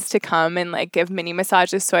events to come and like give mini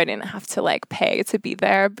massages, so I didn't have to like pay to be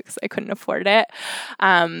there because I couldn't afford it.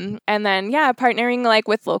 And then, partnering like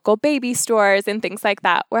with local baby stores and things like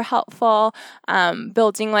that were helpful.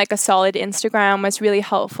 Building like a solid Instagram was really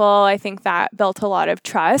helpful. I think that built a lot of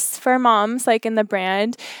trust for moms like in the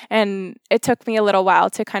brand. And it took me a little while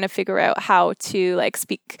to kind of figure out how to like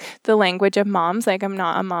speak the language of moms. Like I'm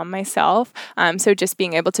not a mom myself. So just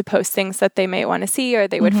being able to post things that they might want to see or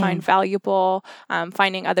they would find valuable,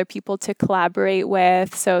 finding other people to collaborate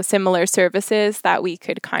with. So similar services that we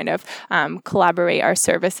could kind of collaborate our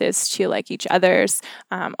services to like each other's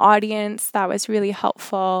audience. That was really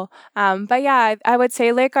helpful. I would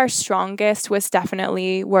say like our strongest was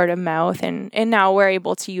definitely word of mouth. And now we're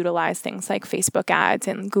able to utilize things like Facebook ads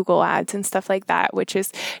and Google ads and stuff like that, which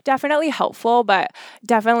is definitely helpful, but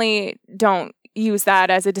definitely don't use that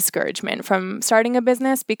as a discouragement from starting a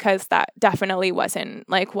business, because that definitely wasn't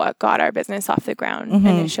like what got our business off the ground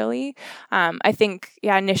initially. I think,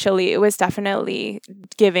 initially it was definitely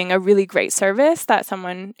giving a really great service that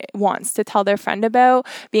someone wants to tell their friend about,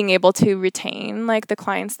 being able to retain like the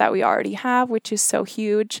clients that we already have, which is so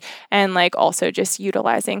huge. And like also just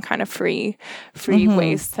utilizing kind of free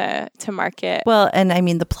ways to market. Well, and I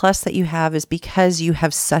mean, the plus that you have is because you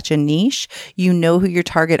have such a niche, you know who your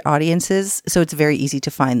target audience is. So it's very easy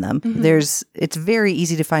to find them. It's very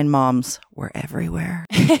easy to find moms. We're everywhere.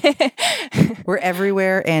 We're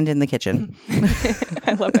everywhere and in the kitchen.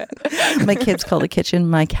 I love it. My kids call the kitchen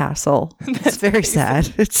my castle. It's very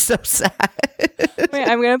sad. It's so sad. Wait,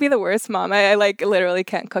 I'm going to be the worst mom. I like literally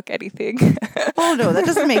can't cook anything. Oh no, that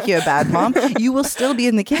doesn't make you a bad mom. You will still be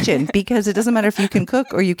in the kitchen because it doesn't matter if you can cook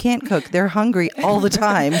or you can't cook. They're hungry all the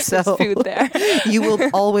time. So there's food there. You will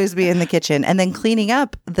always be in the kitchen and then cleaning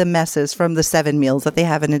up the messes from the 7 meals that they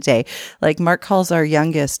have in a day. Like Mark calls our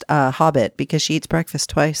youngest Hobbit because she eats breakfast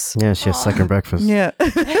twice. Yeah, she has second breakfast. Yeah.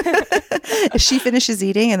 If she finishes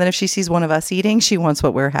eating and then if she sees one of us eating, she wants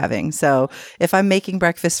what we're having. So if I'm making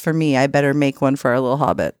breakfast for me, I better make one for our little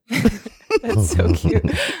Hobbit. That's so cute.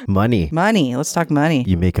 Money. Let's talk money.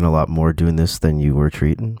 You making a lot more doing this than you were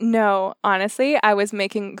treating? No, honestly, I was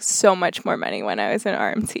making so much more money when I was in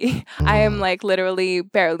RMT. I am like literally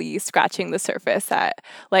barely scratching the surface at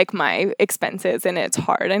like my expenses, and it's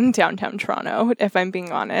hard in downtown Toronto, if I'm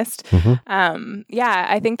being honest.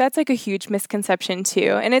 I think that's like a huge misconception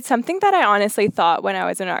too. And it's something that I honestly thought when I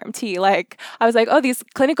was in RMT. Like I was like, oh, these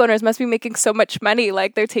clinic owners must be making so much money.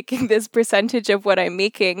 Like they're taking this percentage of what I'm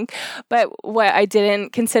making. But what I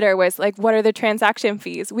didn't consider was like, what are the transaction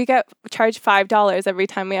fees? We get charged $5 every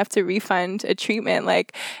time we have to refund a treatment.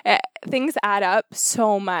 Like things add up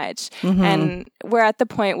so much. And we're at the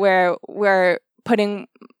point where we're putting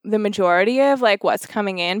the majority of like what's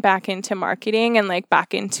coming in back into marketing and like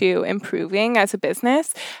back into improving as a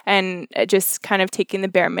business, and just kind of taking the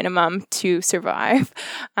bare minimum to survive.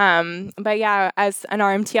 As an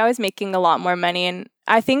RMT, I was making a lot more money, and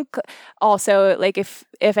I think also like if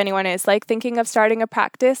anyone is like thinking of starting a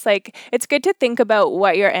practice, like it's good to think about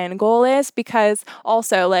what your end goal is, because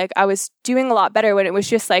also like I was doing a lot better when it was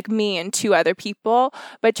just like me and 2 other people,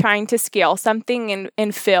 but trying to scale something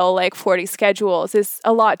and fill like 40 schedules is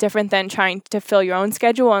a lot different than trying to fill your own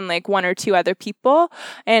schedule and like 1 or 2 other people.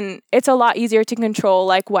 And it's a lot easier to control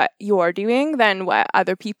like what you're doing than what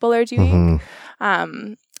other people are doing.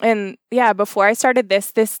 And yeah, before I started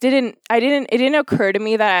this didn't occur to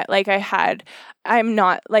me that like I'm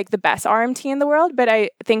not like the best RMT in the world, but I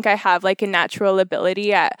think I have like a natural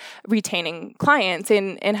ability at retaining clients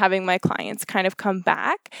and having my clients kind of come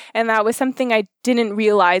back. And that was something I didn't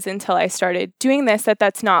realize until I started doing this,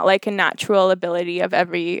 that's not like a natural ability of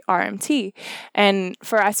every RMT. And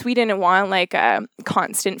for us, we didn't want like a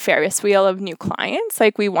constant Ferris wheel of new clients.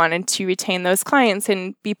 Like we wanted to retain those clients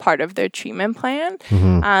and be part of their treatment plan.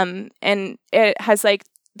 And it has like,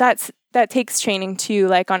 that takes training too,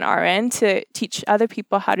 like on our end, to teach other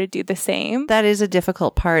people how to do the same. That is a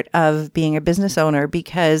difficult part of being a business owner,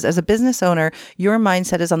 because as a business owner, your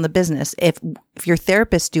mindset is on the business. If your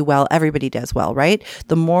therapists do well, everybody does well, right?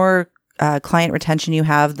 The more client retention you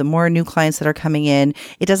have, the more new clients that are coming in.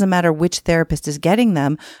 It doesn't matter which therapist is getting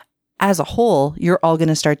them. As a whole, you're all going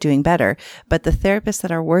to start doing better. But the therapists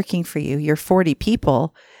that are working for you, your 40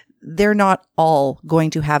 people, they're not all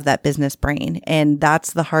going to have that business brain. And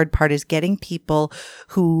that's the hard part, is getting people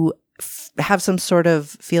who have some sort of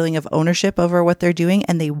feeling of ownership over what they're doing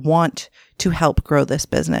and they want to help grow this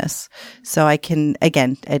business. So I can,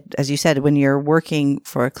 again, as you said, when you're working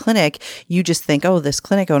for a clinic, you just think, oh, this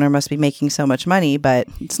clinic owner must be making so much money, but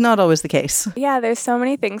it's not always the case. Yeah, there's so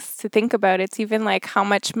many things to think about. It's even like, how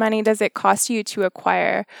much money does it cost you to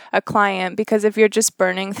acquire a client? Because if you're just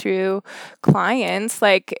burning through clients,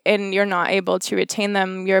 like, and you're not able to retain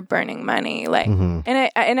them, you're burning money. Like, and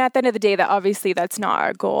at the end of the day, that obviously that's not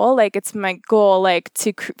our goal. Like, it's my goal, like,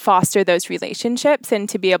 to foster those relationships and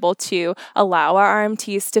to be able to allow our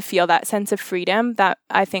RMTs to feel that sense of freedom that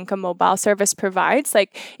I think a mobile service provides.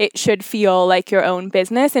 Like, it should feel like your own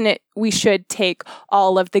business, and we should take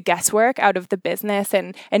all of the guesswork out of the business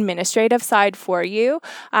and administrative side for you.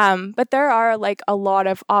 But there are like a lot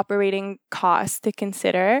of operating costs to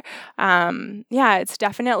consider. Yeah, it's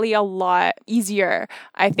definitely a lot easier,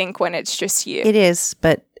 I think, when it's just you. It is,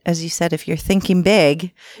 but as you said, if you're thinking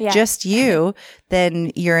big, just you,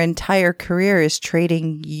 then your entire career is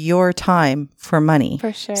trading your time for money.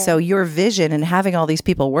 For sure. So your vision and having all these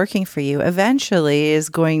people working for you eventually is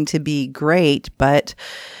going to be great, but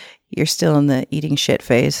you're still in the eating shit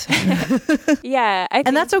phase. Yeah.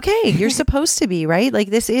 And that's okay. You're supposed to be, right? Like,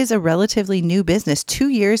 this is a relatively new business. 2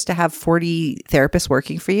 years to have 40 therapists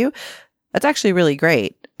working for you. That's actually really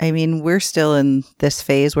great. I mean, we're still in this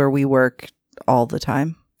phase where we work all the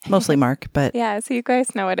time. Mostly Mark, but yeah, so you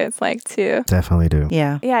guys know what it's like too. Definitely do.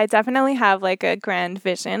 Yeah, I definitely have like a grand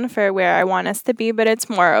vision for where I want us to be, but it's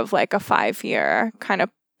more of like a 5-year kind of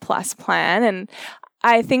plus plan. And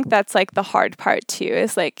I think that's like the hard part too,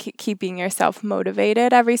 is like keeping yourself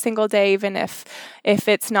motivated every single day, even if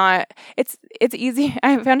it's not, it's easy.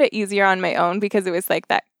 I found it easier on my own because it was like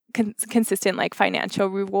that consistent like financial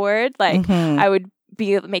reward. Like I would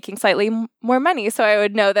be making slightly more money, so I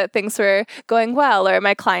would know that things were going well, or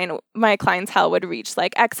my clientele would reach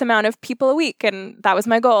like X amount of people a week, and that was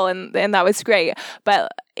my goal, and that was great. But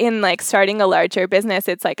in like starting a larger business,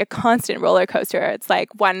 it's like a constant roller coaster. It's like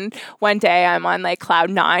one day I'm on like cloud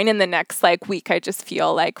 9, and the next like week I just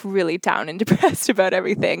feel like really down and depressed about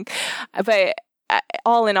everything. But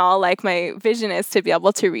all in all, like, my vision is to be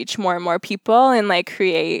able to reach more and more people and like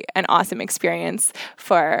create an awesome experience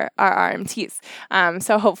for our RMTs.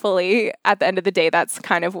 So hopefully at the end of the day, that's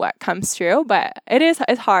kind of what comes through. But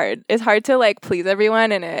it's hard. It's hard to like please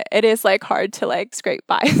everyone, and it is like hard to like scrape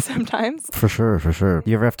by sometimes. For sure.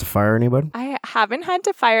 You ever have to fire anybody? I haven't had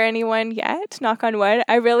to fire anyone yet, knock on wood.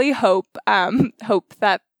 I really hope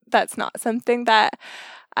that that's not something that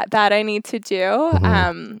I need to do.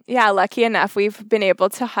 Lucky enough, we've been able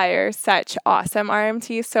to hire such awesome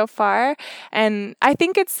RMTs so far. And I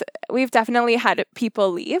think we've definitely had people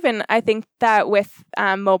leave. And I think that with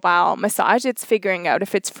mobile massage, it's figuring out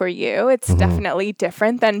if it's for you. It's definitely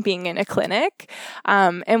different than being in a clinic.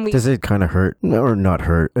 Does it kind of hurt or not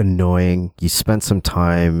hurt? Annoying. You spent some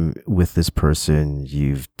time with this person.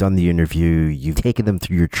 You've done the interview. You've taken them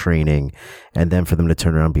through your training. And then for them to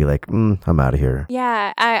turn around and be like, I'm out of here.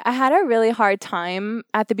 Yeah. I had a really hard time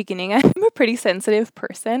at the beginning. I'm a pretty sensitive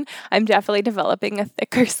person. I'm definitely developing a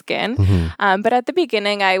thicker skin. But at the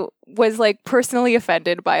beginning, I was like personally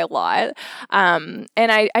offended by a lot. And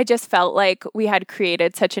I just felt like we had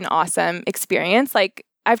created such an awesome experience. Like,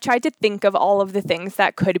 I've tried to think of all of the things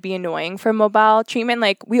that could be annoying for mobile treatment.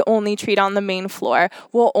 Like, we only treat on the main floor.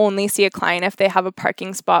 We'll only see a client if they have a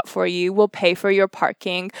parking spot for you. We'll pay for your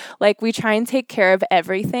parking. Like, we try and take care of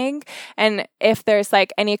everything. And if there's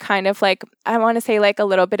like any kind of like, I want to say like a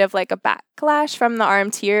little bit of like a backlash from the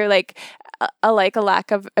RMT, or like a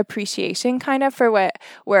lack of appreciation kind of for what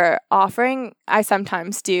we're offering, I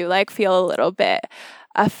sometimes do like feel a little bit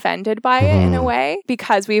offended by it in a way,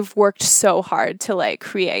 because we've worked so hard to like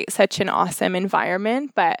create such an awesome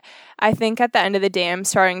environment. But I think at the end of the day, I'm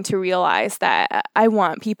starting to realize that I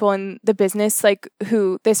want people in the business like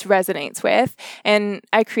who this resonates with. And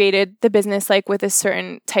I created the business like with a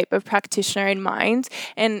certain type of practitioner in mind.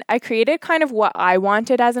 And I created kind of what I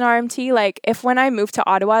wanted as an RMT. Like, if when I moved to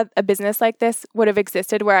Ottawa, a business like this would have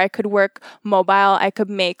existed where I could work mobile, I could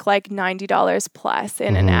make like $90 plus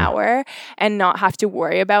in an hour and not have to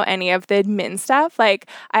worry about any of the admin stuff. Like,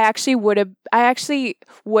 I actually would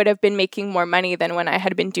have been making more money than when I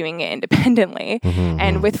had been doing it independently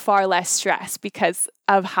and with far less stress because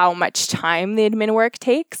of how much time the admin work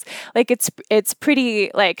takes. Like, it's pretty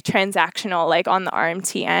like transactional, like on the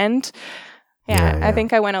RMT end. Yeah, I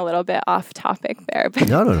think I went a little bit off topic there. But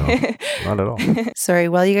No, not at all. Sorry,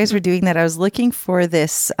 while you guys were doing that, I was looking for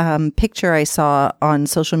this picture I saw on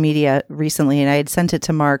social media recently, and I had sent it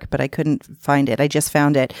to Mark, but I couldn't find it. I just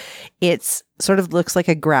found it. It's sort of looks like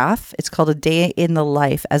a graph. It's called A Day in the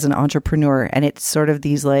Life as an Entrepreneur. And it's sort of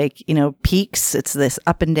these like, peaks. It's this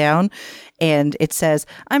up and down. And it says,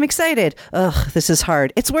 I'm excited. Ugh, this is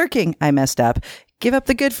hard. It's working. I messed up. Give up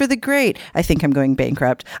the good for the great. I think I'm going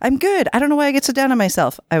bankrupt. I'm good. I don't know why I get so down on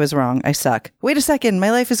myself. I was wrong. I suck. Wait a second.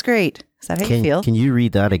 My life is great. Is that how you feel? Can you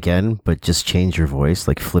read that again, but just change your voice?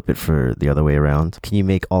 Like, flip it for the other way around. Can you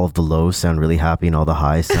make all of the lows sound really happy and all the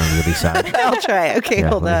highs sound really sad? I'll try. Okay,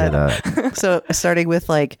 hold on. So starting with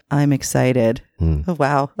like, I'm excited. Oh,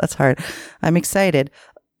 wow. That's hard. I'm excited.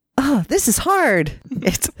 Oh, this is hard.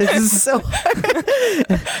 This is so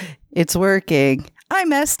hard. It's working. I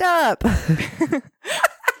messed up.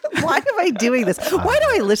 Why am I doing this? Why do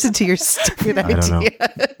I listen to your stupid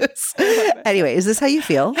ideas? Anyway, is this how you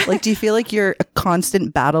feel? Like, do you feel like you're a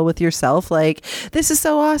constant battle with yourself? Like, this is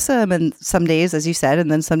so awesome. And some days, as you said, and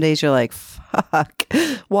then some days you're like, fuck,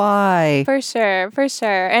 why? For sure.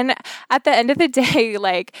 And at the end of the day,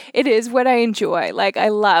 like, it is what I enjoy. Like, I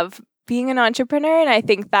love being an entrepreneur. And I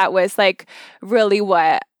think that was like really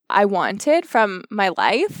what I wanted from my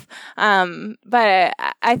life. But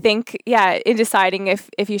I think, in deciding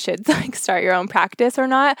if you should like start your own practice or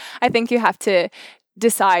not, I think you have to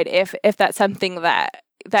decide if that's something that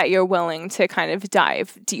you're willing to kind of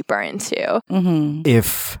dive deeper into.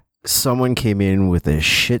 If someone came in with a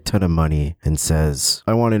shit ton of money and says,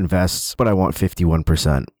 I want to invest, but I want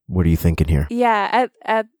 51%, what are you thinking here? Yeah,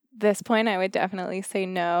 at this point, I would definitely say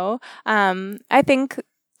no. I think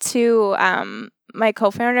too, my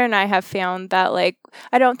co-founder and I have found that like,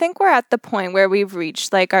 I don't think we're at the point where we've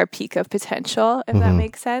reached like our peak of potential, if that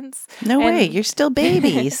makes sense. No way. You're still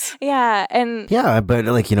babies. Yeah. But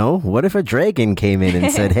like, what if a dragon came in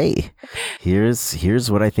and said, hey,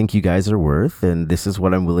 here's what I think you guys are worth, and this is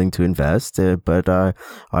what I'm willing to invest, but I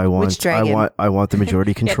want the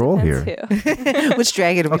majority control here. Which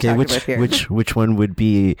dragon are we talking about here? Which one would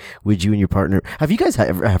you and your partner, have you guys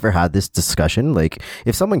ever had this discussion? Like,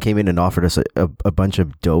 if someone came in and offered us a bunch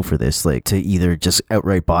of dough for this, like to either just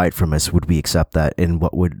outright buy it from us, would we accept that? And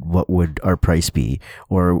what would our price be?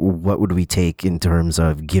 Or what would we take in terms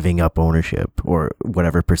of giving up ownership or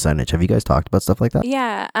whatever percentage? Have you guys talked about stuff like that?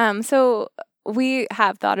 Yeah. So we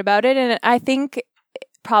have thought about it, and I think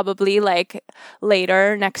probably like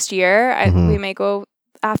later next year, we may go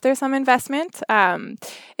after some investment.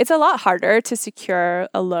 It's a lot harder to secure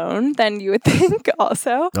a loan than you would think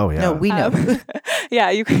also. Oh yeah. No, we know.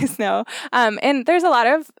 Yeah, you guys know. And there's a lot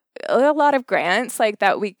of grants like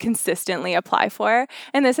that we consistently apply for.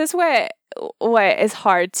 And this is what is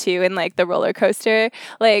hard too in like the roller coaster.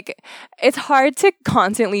 Like, it's hard to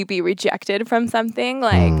constantly be rejected from something.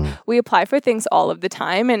 Like, we apply for things all of the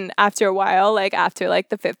time, and after a while, like after like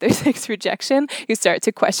the 5th or 6th rejection, you start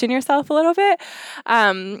to question yourself a little bit.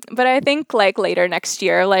 But I think like later next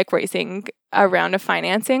year, like raising a round of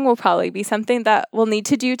financing will probably be something that we'll need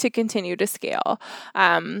to do to continue to scale.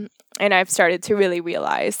 And I've started to really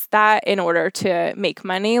realize that in order to make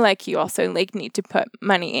money, like you also like need to put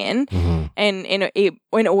money in, and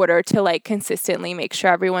in order to like consistently make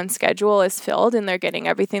sure everyone's schedule is filled and they're getting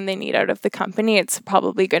everything they need out of the company, it's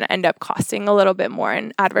probably going to end up costing a little bit more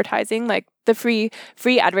in advertising, like the free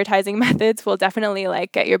advertising methods will definitely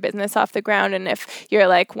like get your business off the ground. And if you're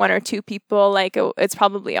like 1 or 2 people, like it's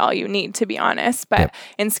probably all you need, to be honest. But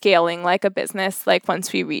in scaling like a business, like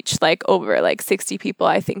once we reach like over like 60 people,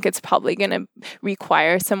 I think it's probably going to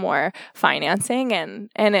require some more financing. And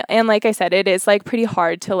like I said, it is like pretty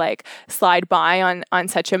hard to like slide by on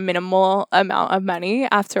such a minimal amount of money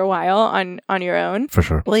after a while on your own. For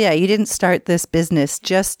sure. Well, yeah, you didn't start this business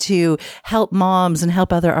just to help moms and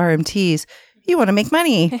help other RMTs. You want to make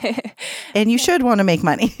money, and you should want to make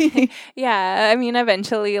money. Yeah, I mean,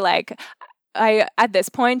 eventually, like, I, at this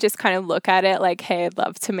point, just kind of look at it like, hey, I'd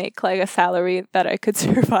love to make like a salary that I could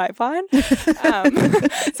survive on.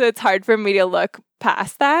 So it's hard for me to look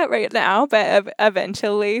past that right now, but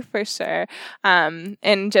eventually, for sure.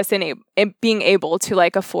 And just in being able to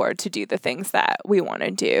like afford to do the things that we want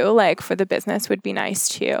to do, like for the business, would be nice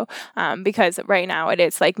too. Because right now it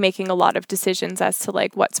is like making a lot of decisions as to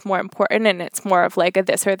like what's more important, and it's more of like a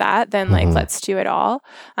this or that than like let's do it all.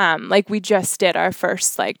 Like we just did our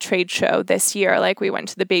first like trade show this year. Like we went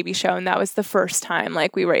to the baby show, and that was the first time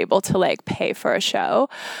like we were able to like pay for a show.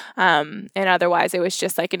 And otherwise it was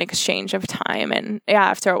just like an exchange of time. And yeah,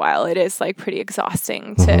 after a while, it is like pretty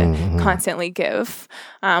exhausting to constantly give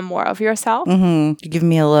more of yourself. You give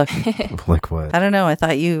me a look. Like what? I don't know. I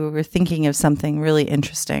thought you were thinking of something really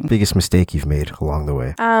interesting. Biggest mistake you've made along the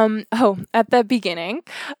way? At the beginning,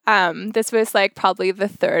 this was like probably the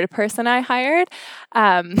 3rd person I hired.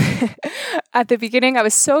 At the beginning, I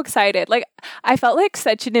was so excited. Like I felt like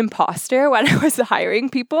such an imposter when I was hiring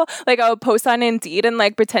people. Like I would post on Indeed and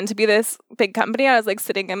like pretend to be this big company. I was like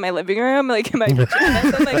sitting in my living room, like in my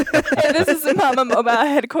pajamas, and like, hey, this is Mama Mobile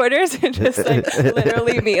headquarters, and just like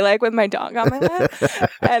literally me, like with my dog on my lap.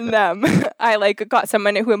 And I like got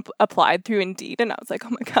someone who applied through Indeed, and I was like, oh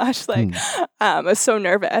my gosh, like I was so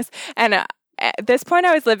nervous. And at this point,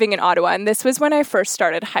 I was living in Ottawa, and this was when I first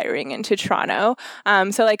started hiring into Toronto.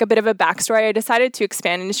 So like a bit of a backstory, I decided to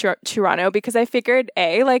expand into Toronto because I figured,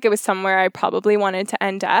 like it was somewhere I probably wanted to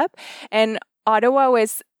end up. And Ottawa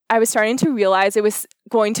I was starting to realize it was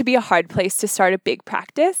going to be a hard place to start a big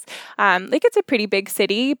practice. Like it's a pretty big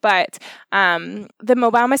city, but the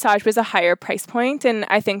mobile massage was a higher price point, and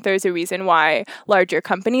I think there's a reason why larger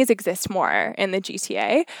companies exist more in the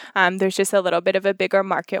GTA. There's just a little bit of a bigger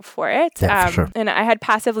market for it. Yeah, for sure. And I had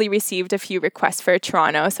passively received a few requests for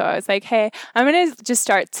Toronto, so I was like, hey, I'm going to just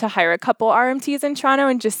start to hire a couple RMTs in Toronto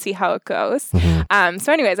and just see how it goes.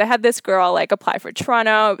 So anyways, I had this girl like apply for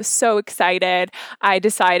Toronto. I was so excited. I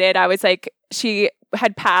decided, I was like, she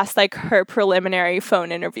had passed like her preliminary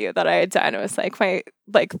phone interview that I had done. It was like my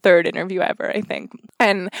like 3rd interview ever, I think.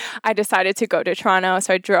 And I decided to go to Toronto.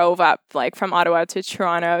 So I drove up like from Ottawa to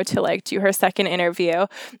Toronto to like do her 2nd interview.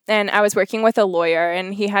 And I was working with a lawyer,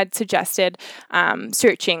 and he had suggested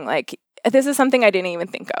searching like, this is something I didn't even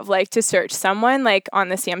think of, like to search someone like on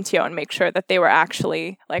the CMTO and make sure that they were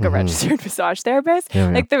actually like a registered massage therapist.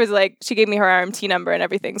 Like there was like, she gave me her RMT number and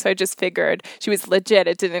everything. So I just figured she was legit.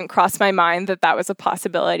 It didn't cross my mind that was a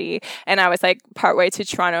possibility. And I was like partway to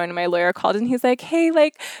Toronto, and my lawyer called, and he's like, hey,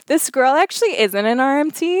 like this girl actually isn't an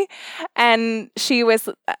RMT. And she was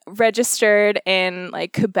registered in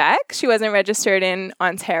like Quebec. She wasn't registered in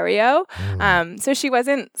Ontario. So she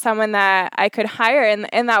wasn't someone that I could hire.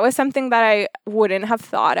 And that was something that I wouldn't have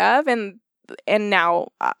thought of, and now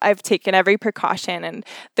I've taken every precaution, and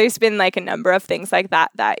there's been like a number of things like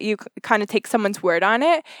that you kind of take someone's word on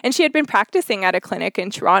it. And she had been practicing at a clinic in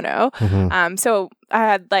Toronto, so I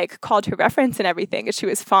had like called her reference and everything, and she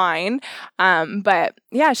was fine. But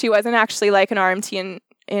yeah, she wasn't actually like an RMT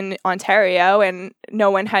in Ontario, and no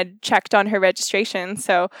one had checked on her registration.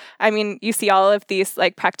 So, I mean, you see all of these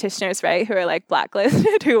like practitioners, right, who are like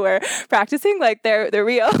blacklisted, who are practicing, like they're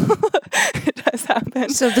real. It does happen.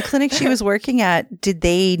 So the clinic she was working at, did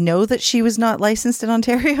they know that she was not licensed in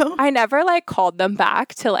Ontario? I never like called them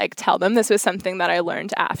back to like tell them. This was something that I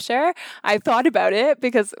learned after. I thought about it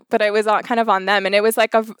but I was kind of on them, and it was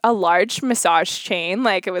like a large massage chain.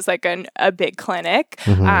 Like it was like a big clinic.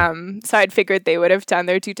 So I'd figured they would have done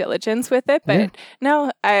their due diligence with it, but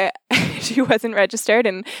no, she wasn't registered.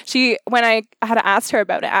 And when I had asked her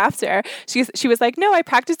about it after, she was like, no, I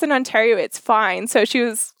practiced in Ontario, it's fine. So she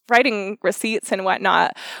was writing receipts and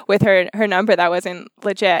whatnot with her number that wasn't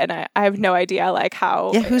legit, and I have no idea like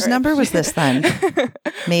how. Yeah, whose number was this then?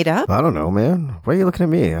 Made up? I don't know, man. Why are you looking at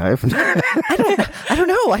me? I don't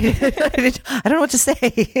know. I don't know what to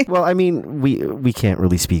say. Well, I mean, we can't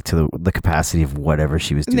really speak to the capacity of whatever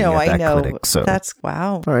she was doing at that clinic. So that's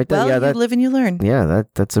wow. All right, well, you live and you learn. Yeah,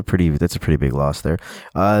 that's a pretty big loss there.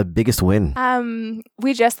 Biggest win.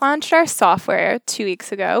 We just launched our software 2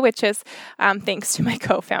 weeks ago, which is thanks to my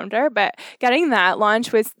co-founder. founder. But getting that launch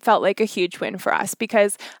felt like a huge win for us,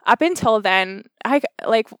 because up until then,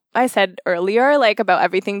 I said earlier, like about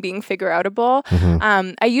everything being figure outable.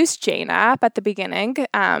 I used Jane App at the beginning.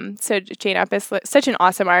 So Jane App is such an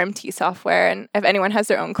awesome RMT software. And if anyone has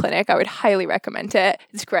their own clinic, I would highly recommend it.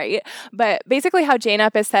 It's great. But basically how Jane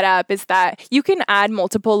App is set up is that you can add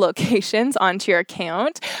multiple locations onto your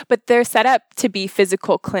account, but they're set up to be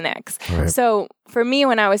physical clinics. Right. So for me,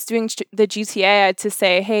 when I was doing the GTA, I had to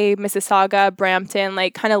say, hey, Mississauga, Brampton,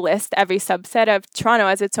 like kind of list every subset of Toronto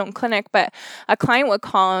as its own clinic. But a client would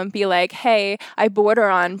call and be like, hey, I border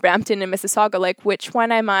on Brampton and Mississauga, like which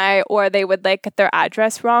one am I? Or they would like get their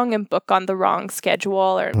address wrong and book on the wrong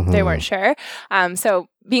schedule, or they weren't sure. So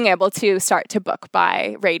being able to start to book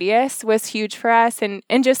by radius was huge for us, and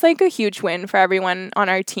just like a huge win for everyone on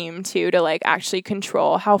our team too, to like actually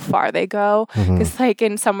control how far they go. Because like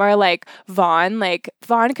in somewhere like Vaughan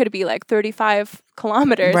could be like 35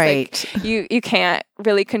 kilometers. Right. Like you can't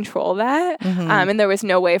really control that. And there was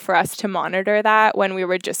no way for us to monitor that when we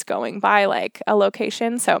were just going by like a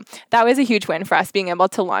location. So that was a huge win for us, being able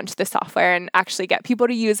to launch the software and actually get people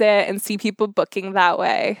to use it and see people booking that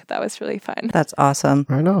way. That was really fun. That's awesome.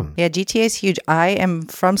 I know. Yeah, GTA is huge. I am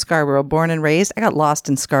from Scarborough, born and raised. I got lost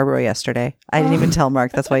in Scarborough yesterday. I didn't even tell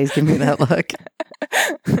Mark. That's why he's giving me that look.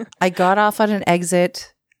 I got off on an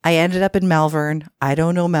exit. I ended up in Malvern. I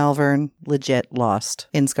don't know Malvern. Legit lost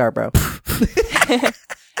in Scarborough.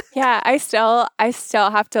 Yeah, I still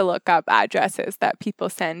have to look up addresses that people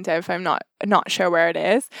send if I'm not sure where it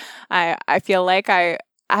is. I feel like I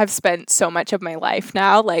have spent so much of my life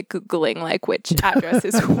now like Googling like which address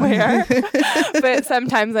is where, but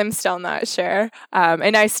sometimes I'm still not sure.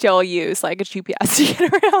 And I still use like a GPS to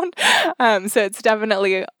get around. So it's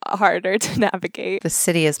definitely harder to navigate. The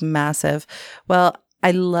city is massive. Well,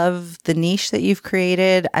 I love the niche that you've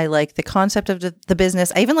created. I like the concept of the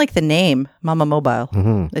business. I even like the name, Mama Mobile.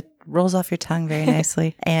 It rolls off your tongue very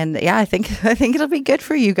nicely. And yeah, I think it'll be good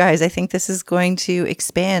for you guys. I think this is going to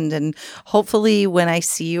expand, and hopefully when I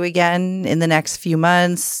see you again in the next few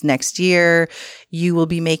months, next year, you will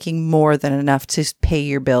be making more than enough to pay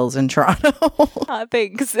your bills in Toronto.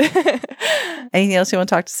 Thanks. Anything else you want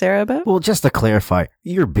to talk to Sarah about? Well, just to clarify,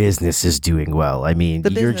 your business is doing well. I mean,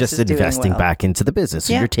 you're just investing back into the business.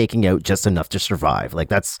 So you're taking out just enough to survive.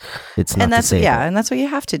 Like it's not the same. Yeah, and that's what you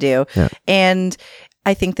have to do. Yeah. And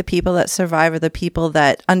I think the people that survive are the people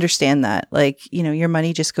that understand that. Like, you know, your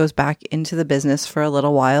money just goes back into the business for a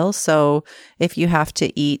little while. So if you have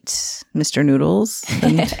to eat Mr. Noodles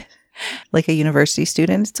and like a university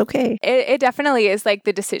student, it's okay. It definitely is like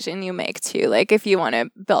the decision you make too. Like if you want to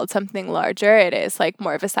build something larger, it is like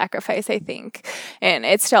more of a sacrifice, I think. And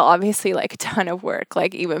it's still obviously like a ton of work,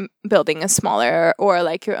 like even building a smaller or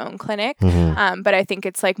like your own clinic. But I think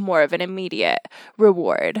it's like more of an immediate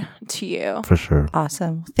reward to you. For sure.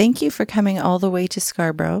 Awesome. Thank you for coming all the way to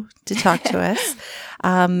Scarborough to talk to us.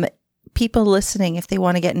 People listening, if they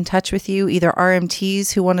want to get in touch with you, either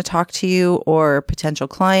RMTs who want to talk to you or potential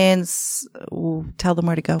clients, tell them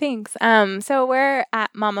where to go. Thanks. So we're at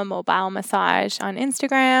Mama Mobile Massage on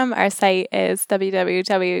Instagram. Our site is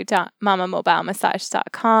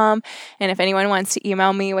www.mamamobilemassage.com. And if anyone wants to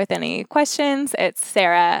email me with any questions, it's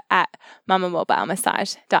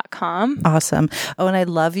sarah@mamamobilemassage.com. Awesome. Oh, and I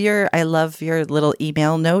love your little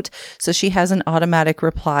email note. So she has an automatic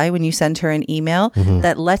reply when you send her an email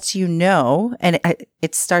that lets you know, and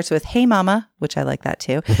it starts with, "Hey mama," which I like that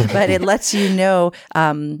too, but it lets you know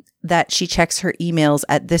that she checks her emails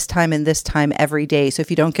at this time and this time every day. So if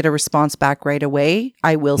you don't get a response back right away,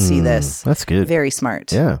 I will see this. That's good. Very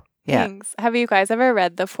smart. Yeah. Yeah. Thanks. Have you guys ever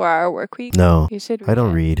read The 4-Hour Workweek? No. You should read I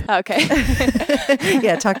don't read. Okay.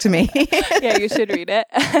 Yeah, talk to me. Yeah, you should read it.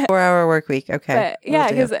 4-Hour Workweek. Okay. But yeah,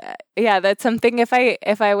 because that's something. If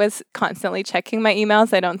I was constantly checking my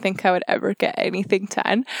emails, I don't think I would ever get anything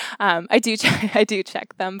done. I do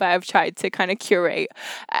check them, but I've tried to kind of curate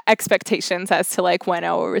expectations as to like when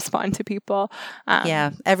I will respond to people.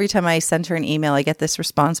 Yeah, every time I send her an email, I get this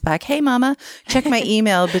response back: "Hey, mama, check my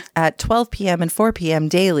email at 12 p.m. and 4 p.m.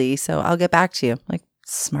 daily, so I'll get back to you." Like,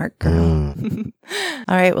 smart girl.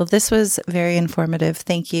 All right. Well, this was very informative.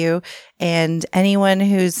 Thank you. And anyone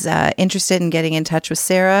who's interested in getting in touch with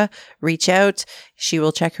Sarah, reach out. She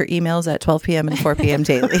will check her emails at 12 p.m. and 4 p.m.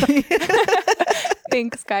 daily.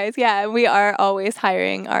 Thanks, guys. Yeah, we are always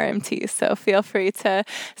hiring RMTs, so feel free to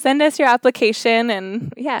send us your application,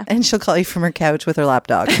 and yeah. And she'll call you from her couch with her lap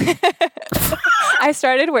dog. I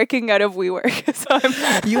started working out of WeWork, so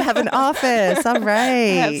You have an office. All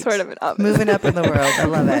right. I have sort of an office. Moving up in the world. I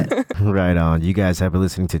love it. Right on. You guys have been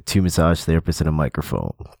listening to Two Massage Therapists and a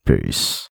Microphone. Peace.